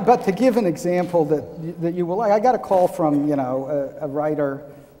pointless. but to give an example that you will like, I got a call from a writer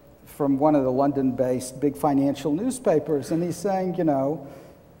from one of the London-based big financial newspapers, and he's saying,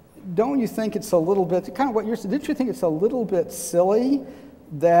 don't you think it's a little bit, kind of what you're saying, didn't you think it's a little bit silly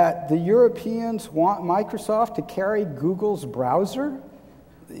that the Europeans want Microsoft to carry Google's browser,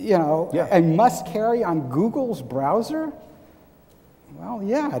 and must carry on Google's browser? Well,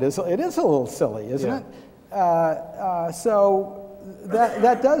 yeah, it is a little silly, isn't it? So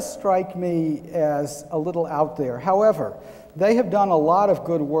that does strike me as a little out there. However, they have done a lot of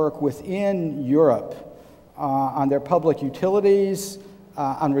good work within Europe on their public utilities,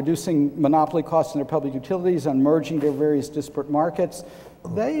 on reducing monopoly costs in their public utilities, on merging their various disparate markets.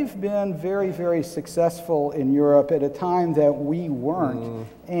 They've been very, very successful in Europe at a time that we weren't.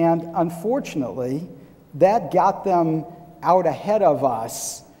 And unfortunately, that got them out ahead of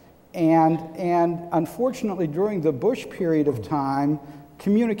us. And unfortunately, during the Bush period of time,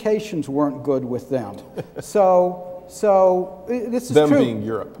 communications weren't good with them. So this is them true. Them being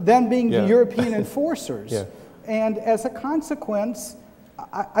Europe. Them being the European enforcers. And as a consequence,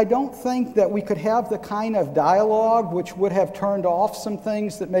 I don't think that we could have the kind of dialogue which would have turned off some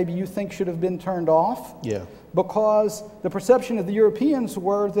things that maybe you think should have been turned off. Because the perception of the Europeans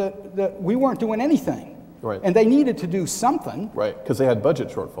were that we weren't doing anything. Right. And they needed to do something. Right, because they had budget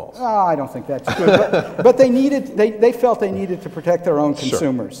shortfalls. Oh, I don't think that's true. but they felt they needed to protect their own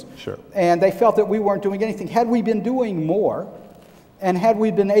consumers. Sure. And they felt that we weren't doing anything. Had we been doing more, and had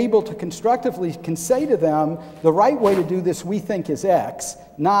we been able to constructively say to them, the right way to do this we think is X,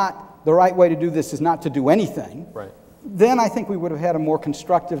 not the right way to do this is not to do anything, then I think we would have had a more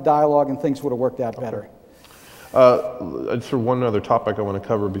constructive dialogue and things would have worked out better. Sort of one other topic I want to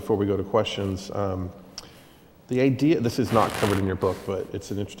cover before we go to questions. The idea, this is not covered in your book, but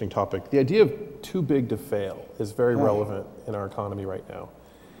it's an interesting topic. The idea of too big to fail is very relevant in our economy right now.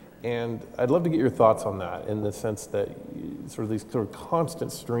 And I'd love to get your thoughts on that in the sense that these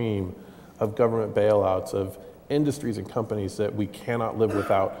constant stream of government bailouts of industries and companies that we cannot live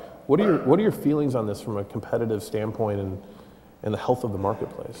without. What are your feelings on this from a competitive standpoint and the health of the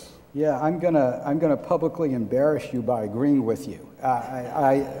marketplace? Yeah, I'm gonna publicly embarrass you by agreeing with you.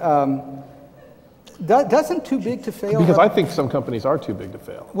 Doesn't too big to fail? Because I think some companies are too big to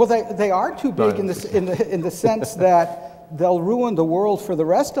fail. Well, they are too big in the sense that they'll ruin the world for the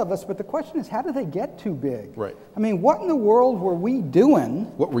rest of us. But the question is, how do they get too big? Right. I mean, what in the world were we doing?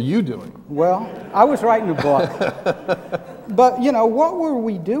 What were you doing? Well, I was writing a book. But what were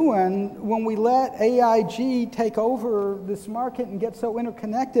we doing when we let AIG take over this market and get so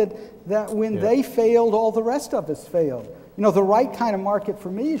interconnected that when they failed, all the rest of us failed? The right kind of market for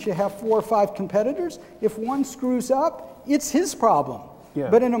me is you have 4 or 5 competitors. If one screws up, it's his problem.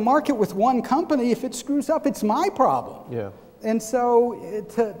 But in a market with one company, if it screws up, it's my problem. And so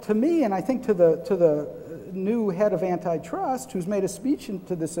to me, and I think to the new head of antitrust, who's made a speech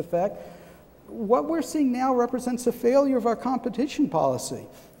to this effect, what we're seeing now represents a failure of our competition policy.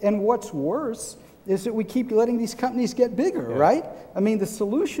 And what's worse is that we keep letting these companies get bigger, right? I mean, the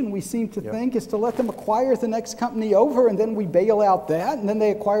solution we seem to think is to let them acquire the next company over, and then we bail out that, and then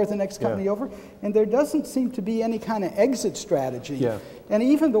they acquire the next company over. And there doesn't seem to be any kind of exit strategy. And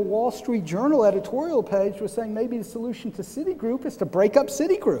even the Wall Street Journal editorial page was saying maybe the solution to Citigroup is to break up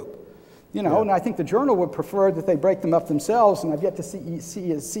Citigroup. And I think the Journal would prefer that they break them up themselves, and I've yet to see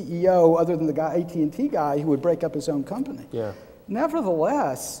a CEO other than the AT&T guy who would break up his own company.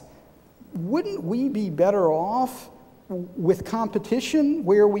 Nevertheless, wouldn't we be better off with competition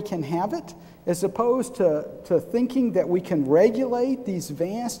where we can have it, as opposed to thinking that we can regulate these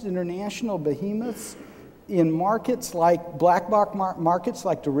vast international behemoths in markets like black box markets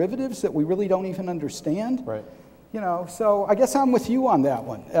like derivatives that we really don't even understand? So I guess I'm with you on that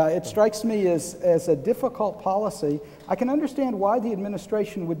one. It strikes me as a difficult policy. I can understand why the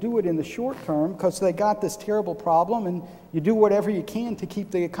administration would do it in the short term, because they got this terrible problem, and you do whatever you can to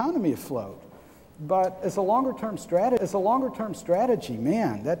keep the economy afloat. But as a longer-term strategy,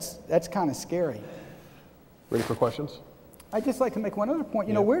 man, that's kind of scary. Ready for questions? I'd just like to make one other point.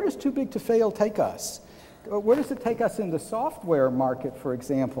 Where does too big to fail take us? Where does it take us in the software market, for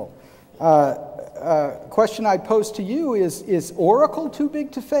example? Question I'd pose to you is Oracle too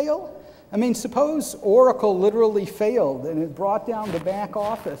big to fail? I mean, suppose Oracle literally failed and it brought down the back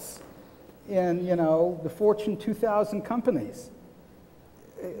office in, the Fortune 2000 companies.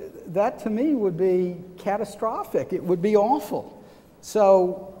 That to me would be catastrophic. It would be awful.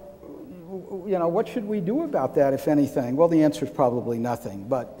 So, you know, what should we do about that, if anything? Well, the answer is probably nothing,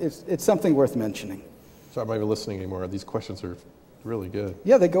 but it's something worth mentioning. So I'm not even listening anymore. These questions are really good.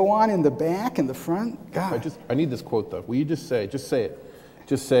 Yeah, they go on in the back and the front. God. I need this quote, though. Will you just say it.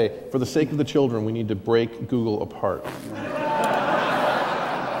 Just say, for the sake of the children, we need to break Google apart.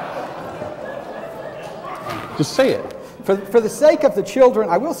 Just say it. For the sake of the children,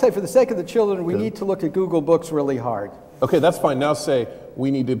 I will say for the sake of the children, we need to look at Google Books really hard. Okay, that's fine. Now say,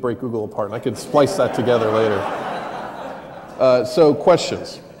 we need to break Google apart, and I can splice that together later. So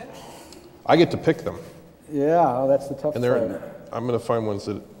questions. I get to pick them. Yeah, oh, that's the tough part. I'm going to find ones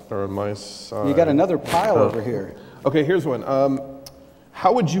that are on my side. You got another pile over here. Okay, here's one.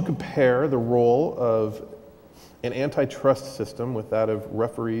 How would you compare the role of an antitrust system with that of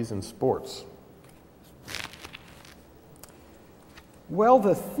referees in sports? Well,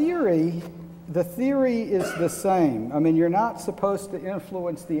 the theory is the same. I mean, you're not supposed to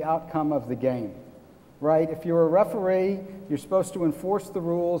influence the outcome of the game, right? If you're a referee, you're supposed to enforce the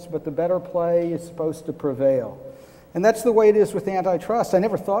rules, but the better play is supposed to prevail. And that's the way it is with antitrust. I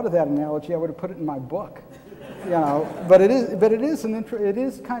never thought of that analogy. I would have put it in my book, you know. But it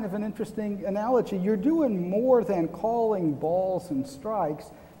is kind of an interesting analogy. You're doing more than calling balls and strikes.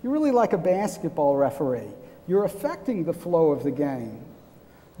 You're really like a basketball referee. You're affecting the flow of the game,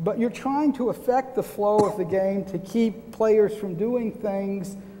 but you're trying to affect the flow of the game to keep players from doing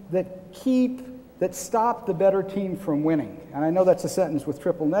things that stop the better team from winning. And I know that's a sentence with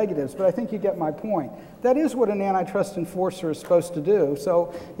triple negatives, but I think you get my point. That is what an antitrust enforcer is supposed to do.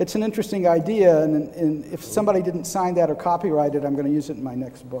 So it's an interesting idea, and if somebody didn't sign that or copyright it, I'm going to use it in my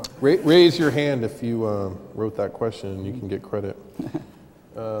next book. Raise your hand if you wrote that question, and you can get credit.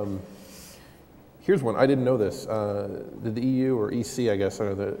 Here's one. I didn't know this. Did the EU or EC, I guess,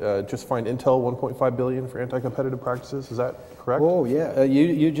 just find Intel $1.5 billion for anti-competitive practices? Is that correct? Oh, yeah.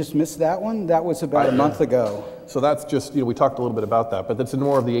 You just missed that one? That was about a month ago. So that's just, we talked a little bit about that, but that's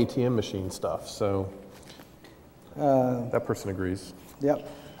more of the ATM machine stuff. So that person agrees. Yep.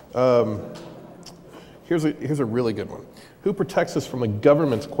 Here's a really good one. Who protects us from the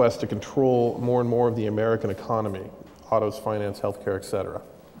government's quest to control more and more of the American economy? Autos, finance, healthcare, et cetera.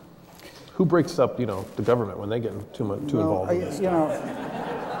 Who breaks up, the government when they get too involved in this?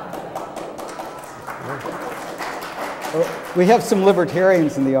 We have some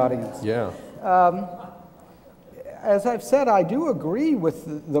libertarians in the audience. Yeah. As I've said, I do agree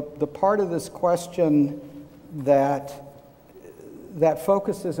with the part of this question that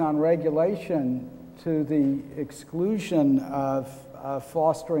focuses on regulation to the exclusion of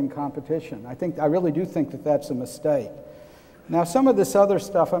fostering competition. I really do think that that's a mistake. Now, some of this other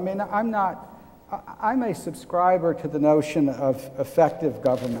stuff, I'm a subscriber to the notion of effective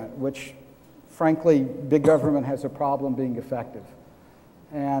government, which, frankly, big government has a problem being effective.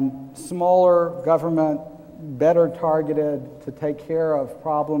 And smaller government, better targeted to take care of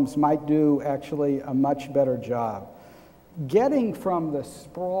problems, might do actually a much better job. Getting from the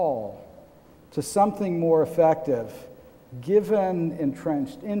sprawl to something more effective, given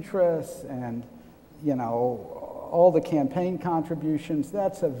entrenched interests and, all the campaign contributions,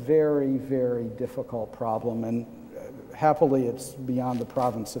 that's a very, very difficult problem, and happily it's beyond the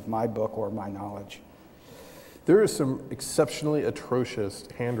province of my book or my knowledge. There is some exceptionally atrocious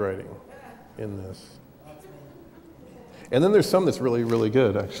handwriting in this. And then there's some that's really, really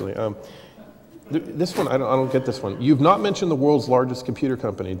good, actually. This one, I don't get this one. You've not mentioned the world's largest computer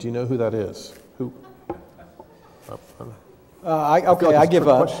company. Do you know who that is? Who? I give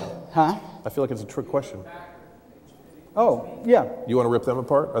up. Huh? I feel like it's a trick question. Oh, yeah. You want to rip them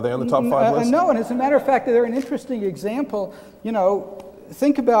apart? Are they on the top 5 list? No, and as a matter of fact, they're an interesting example.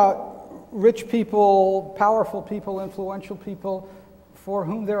 Think about rich people, powerful people, influential people for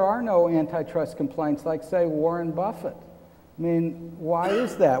whom there are no antitrust complaints, like, say, Warren Buffett. Why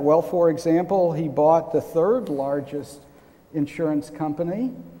is that? Well, for example, he bought the 3rd largest insurance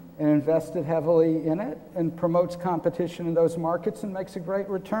company and invested heavily in it and promotes competition in those markets and makes a great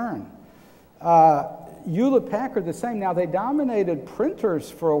return. Hewlett-Packard, the same. Now, they dominated printers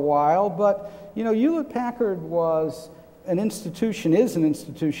for a while, but, Hewlett-Packard is an institution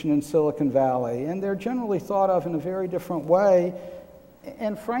in Silicon Valley, and they're generally thought of in a very different way.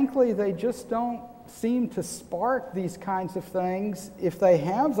 And frankly, they just don't seem to spark these kinds of things if they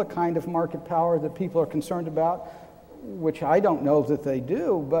have the kind of market power that people are concerned about, which I don't know that they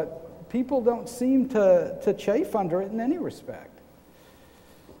do, but people don't seem to chafe under it in any respect.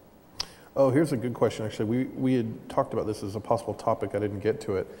 Oh, here's a good question, actually. We had talked about this as a possible topic. I didn't get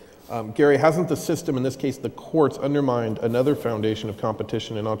to it. Gary, hasn't the system, in this case the courts, undermined another foundation of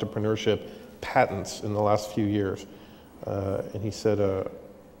competition and entrepreneurship, patents, in the last few years? and he said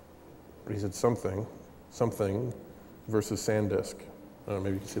something versus SanDisk.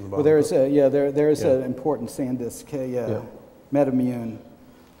 Maybe you can see the bottom. Well, there is an important SanDisk, MetaMune,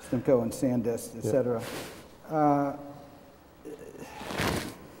 Stimco and SanDisk, etc.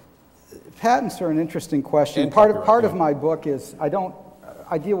 Patents are an interesting question. And Part of my book is I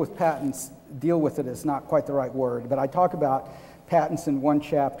deal with patents. Deal with it is not quite the right word, but I talk about patents in one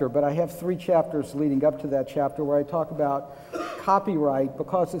chapter. But I have 3 chapters leading up to that chapter where I talk about copyright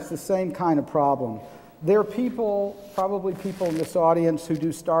because it's the same kind of problem. There are probably people in this audience who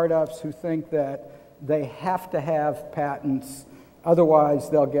do startups who think that they have to have patents, otherwise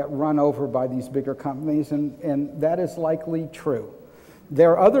they'll get run over by these bigger companies, and that is likely true.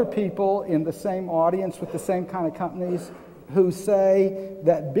 There are other people in the same audience with the same kind of companies who say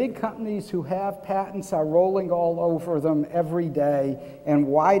that big companies who have patents are rolling all over them every day, and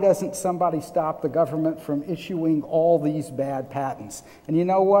why doesn't somebody stop the government from issuing all these bad patents? And you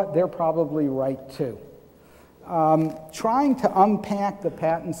know what? They're probably right too. Trying to unpack the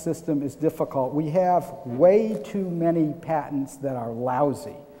patent system is difficult. We have way too many patents that are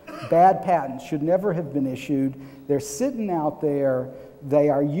lousy. Bad patents should never have been issued. They're sitting out there. They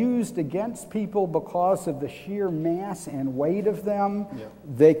are used against people because of the sheer mass and weight of them. Yeah.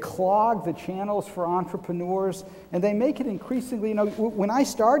 They clog the channels for entrepreneurs, and they make it increasingly, when I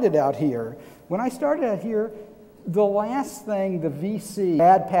started out here, the last thing the VC,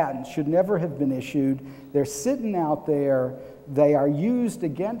 bad patents should never have been issued. They're sitting out there. They are used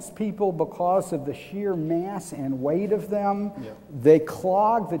against people because of the sheer mass and weight of them. Yeah. They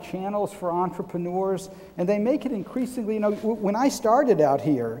clog the channels for entrepreneurs, and they make it increasingly, when I started out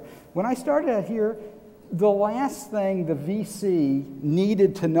here, the last thing the VC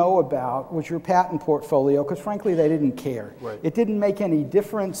needed to know about was your patent portfolio, because frankly, they didn't care. Right. It didn't make any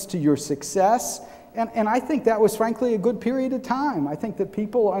difference to your success. And I think that was, frankly, a good period of time. I think that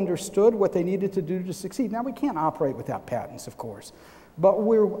people understood what they needed to do to succeed. Now, we can't operate without patents, of course. But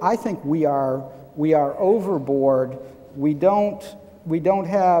I think we are overboard. We don't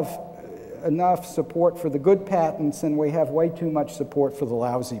have enough support for the good patents, and we have way too much support for the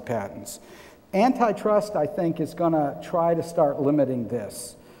lousy patents. Antitrust, I think, is going to try to start limiting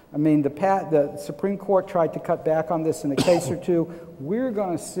this. I mean, the Supreme Court tried to cut back on this in a case or two. We're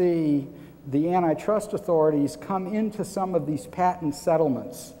going to see the antitrust authorities come into some of these patent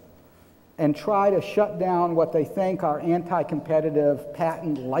settlements and try to shut down what they think are anti-competitive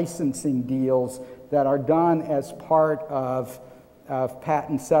patent licensing deals that are done as part of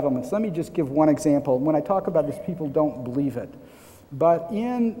patent settlements. Let me just give one example. When I talk about this, people don't believe it. But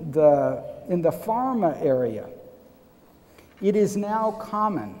in the pharma area, it is now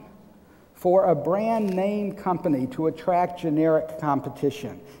common for a brand name company to attract generic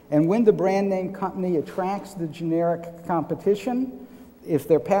competition. And when the brand name company attracts the generic competition, if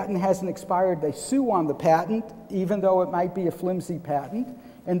their patent hasn't expired, they sue on the patent, even though it might be a flimsy patent.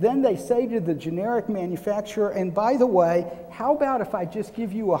 And then they say to the generic manufacturer, and by the way, how about if I just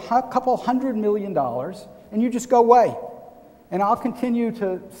give you a couple $100 million and you just go away? And I'll continue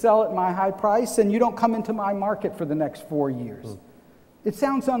to sell at my high price, and you don't come into my market for the next 4 years. It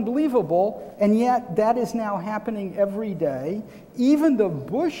sounds unbelievable, and yet that is now happening every day. Even the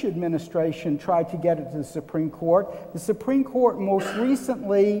Bush administration tried to get it to the Supreme Court. The Supreme Court most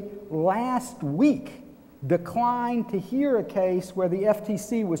recently, last week, declined to hear a case where the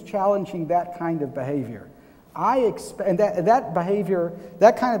FTC was challenging that kind of behavior. And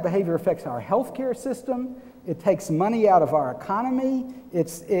that kind of behavior affects our healthcare system. It takes money out of our economy.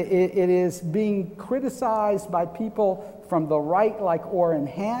 It is being criticized by people from the right like Orrin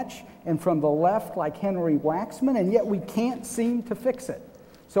Hatch and from the left like Henry Waxman, and yet we can't seem to fix it.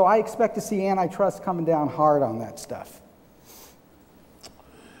 So I expect to see antitrust coming down hard on that stuff.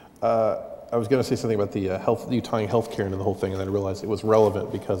 I was going to say something about the you tying healthcare into the whole thing, and then I realized it was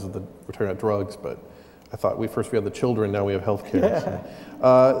relevant because of the return of drugs, but I thought we had the children, now we have healthcare.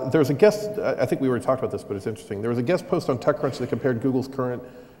 Yeah. There was a guest, I think we already talked about this, but it's interesting. There was a guest post on TechCrunch that compared Google's current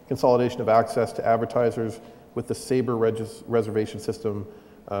consolidation of access to advertisers with the Sabre reservation system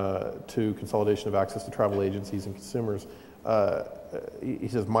to consolidation of access to travel agencies and consumers. He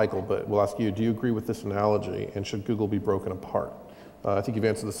says, Michael, but we'll ask you, do you agree with this analogy, and should Google be broken apart? I think you've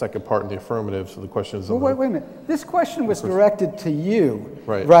answered the second part in the affirmative, so the question is... Well, wait a minute. This question was directed to you,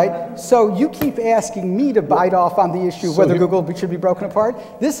 right? So you keep asking me to bite off on the issue of whether Google should be broken apart.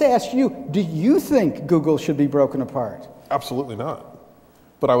 This asks you, do you think Google should be broken apart? Absolutely not.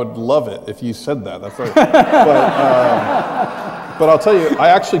 But I would love it if you said that. That's right. But I'll tell you, I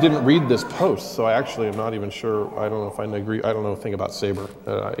actually didn't read this post, so I actually am not even sure. I don't know if I agree. I don't know a thing about Sabre.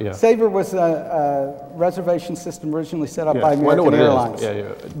 Yeah. Sabre was a reservation system originally set up by Well, I know American what it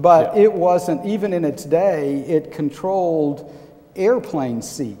Airlines. is. But it wasn't, even in its day, it controlled airplane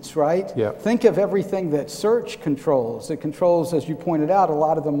seats, right? Yeah. Think of everything that search controls. It controls, as you pointed out, a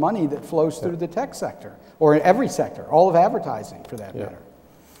lot of the money that flows through the tech sector, or in every sector, all of advertising for that matter.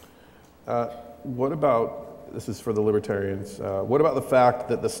 What about, this is for the libertarians, what about the fact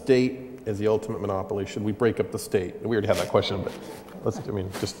that the state is the ultimate monopoly? Should we break up the state? We already had that question, but let's,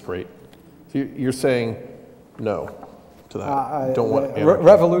 just great. So you're saying no to that? Don't want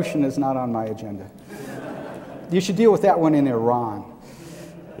revolution is not on my agenda. You should deal with that one in Iran.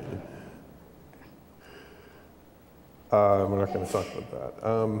 We're not going to talk about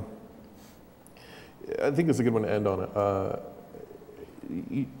that. I think it's a good one to end on.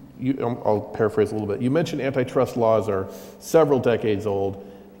 I'll paraphrase a little bit. You mentioned antitrust laws are several decades old.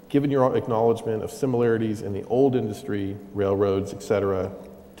 Given your acknowledgement of similarities in the old industry, railroads, et cetera,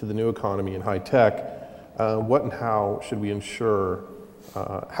 to the new economy and high tech, what and how should we ensure,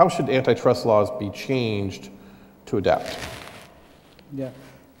 how should antitrust laws be changed to adapt? Yeah,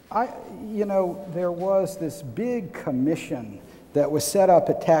 there was this big commission that was set up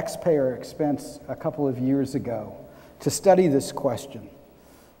at taxpayer expense a couple of years ago to study this question.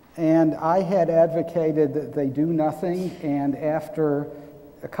 And I had advocated that they do nothing, and after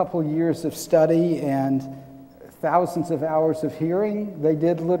a couple of years of study and thousands of hours of hearing, they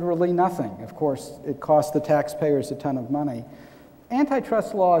did literally nothing. Of course, it cost the taxpayers a ton of money.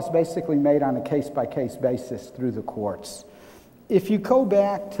 Antitrust law is basically made on a case-by-case basis through the courts. If you go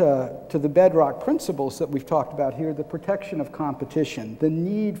back to the bedrock principles that we've talked about here, the protection of competition, the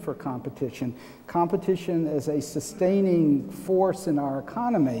need for competition, competition as a sustaining force in our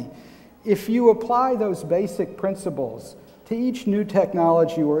economy, if you apply those basic principles to each new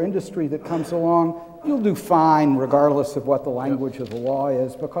technology or industry that comes along, you'll do fine regardless of what the language of the law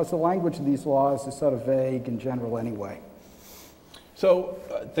is, because the language of these laws is sort of vague and general anyway. So,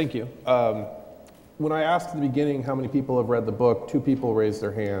 thank you. When I asked at the beginning how many people have read the book, 2 people raised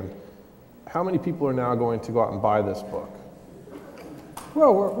their hand. How many people are now going to go out and buy this book?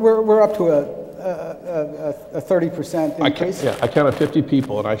 Well, we're up to a 30% increase. I counted 50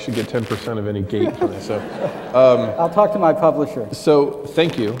 people, and I should get 10% of any gate from this. So, I'll talk to my publisher. So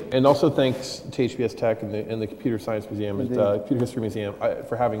thank you, and also thanks to HBS Tech and the Computer Science Museum, and Computer History Museum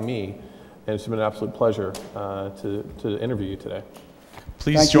for having me, and it's been an absolute pleasure to interview you today.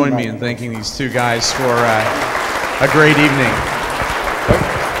 Please join me in thanking these 2 guys for a great evening.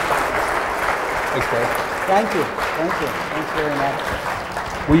 Thanks, Gary. Thank you. Thanks very much.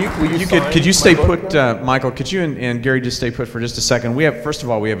 Could you stay put, Michael? Could you and Gary just stay put for just a second? First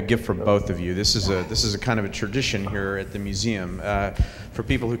of all, we have a gift for both of you. This is a kind of a tradition here at the museum for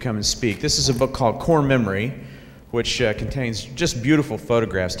people who come and speak. This is a book called Core Memory, which contains just beautiful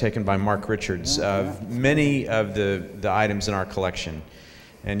photographs taken by Mark Richards of many of the items in our collection.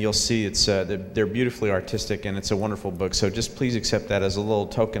 And you'll see they're beautifully artistic, and it's a wonderful book. So just please accept that as a little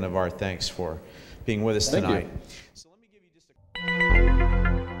token of our thanks for being with us tonight. Thank you. So let me give you just a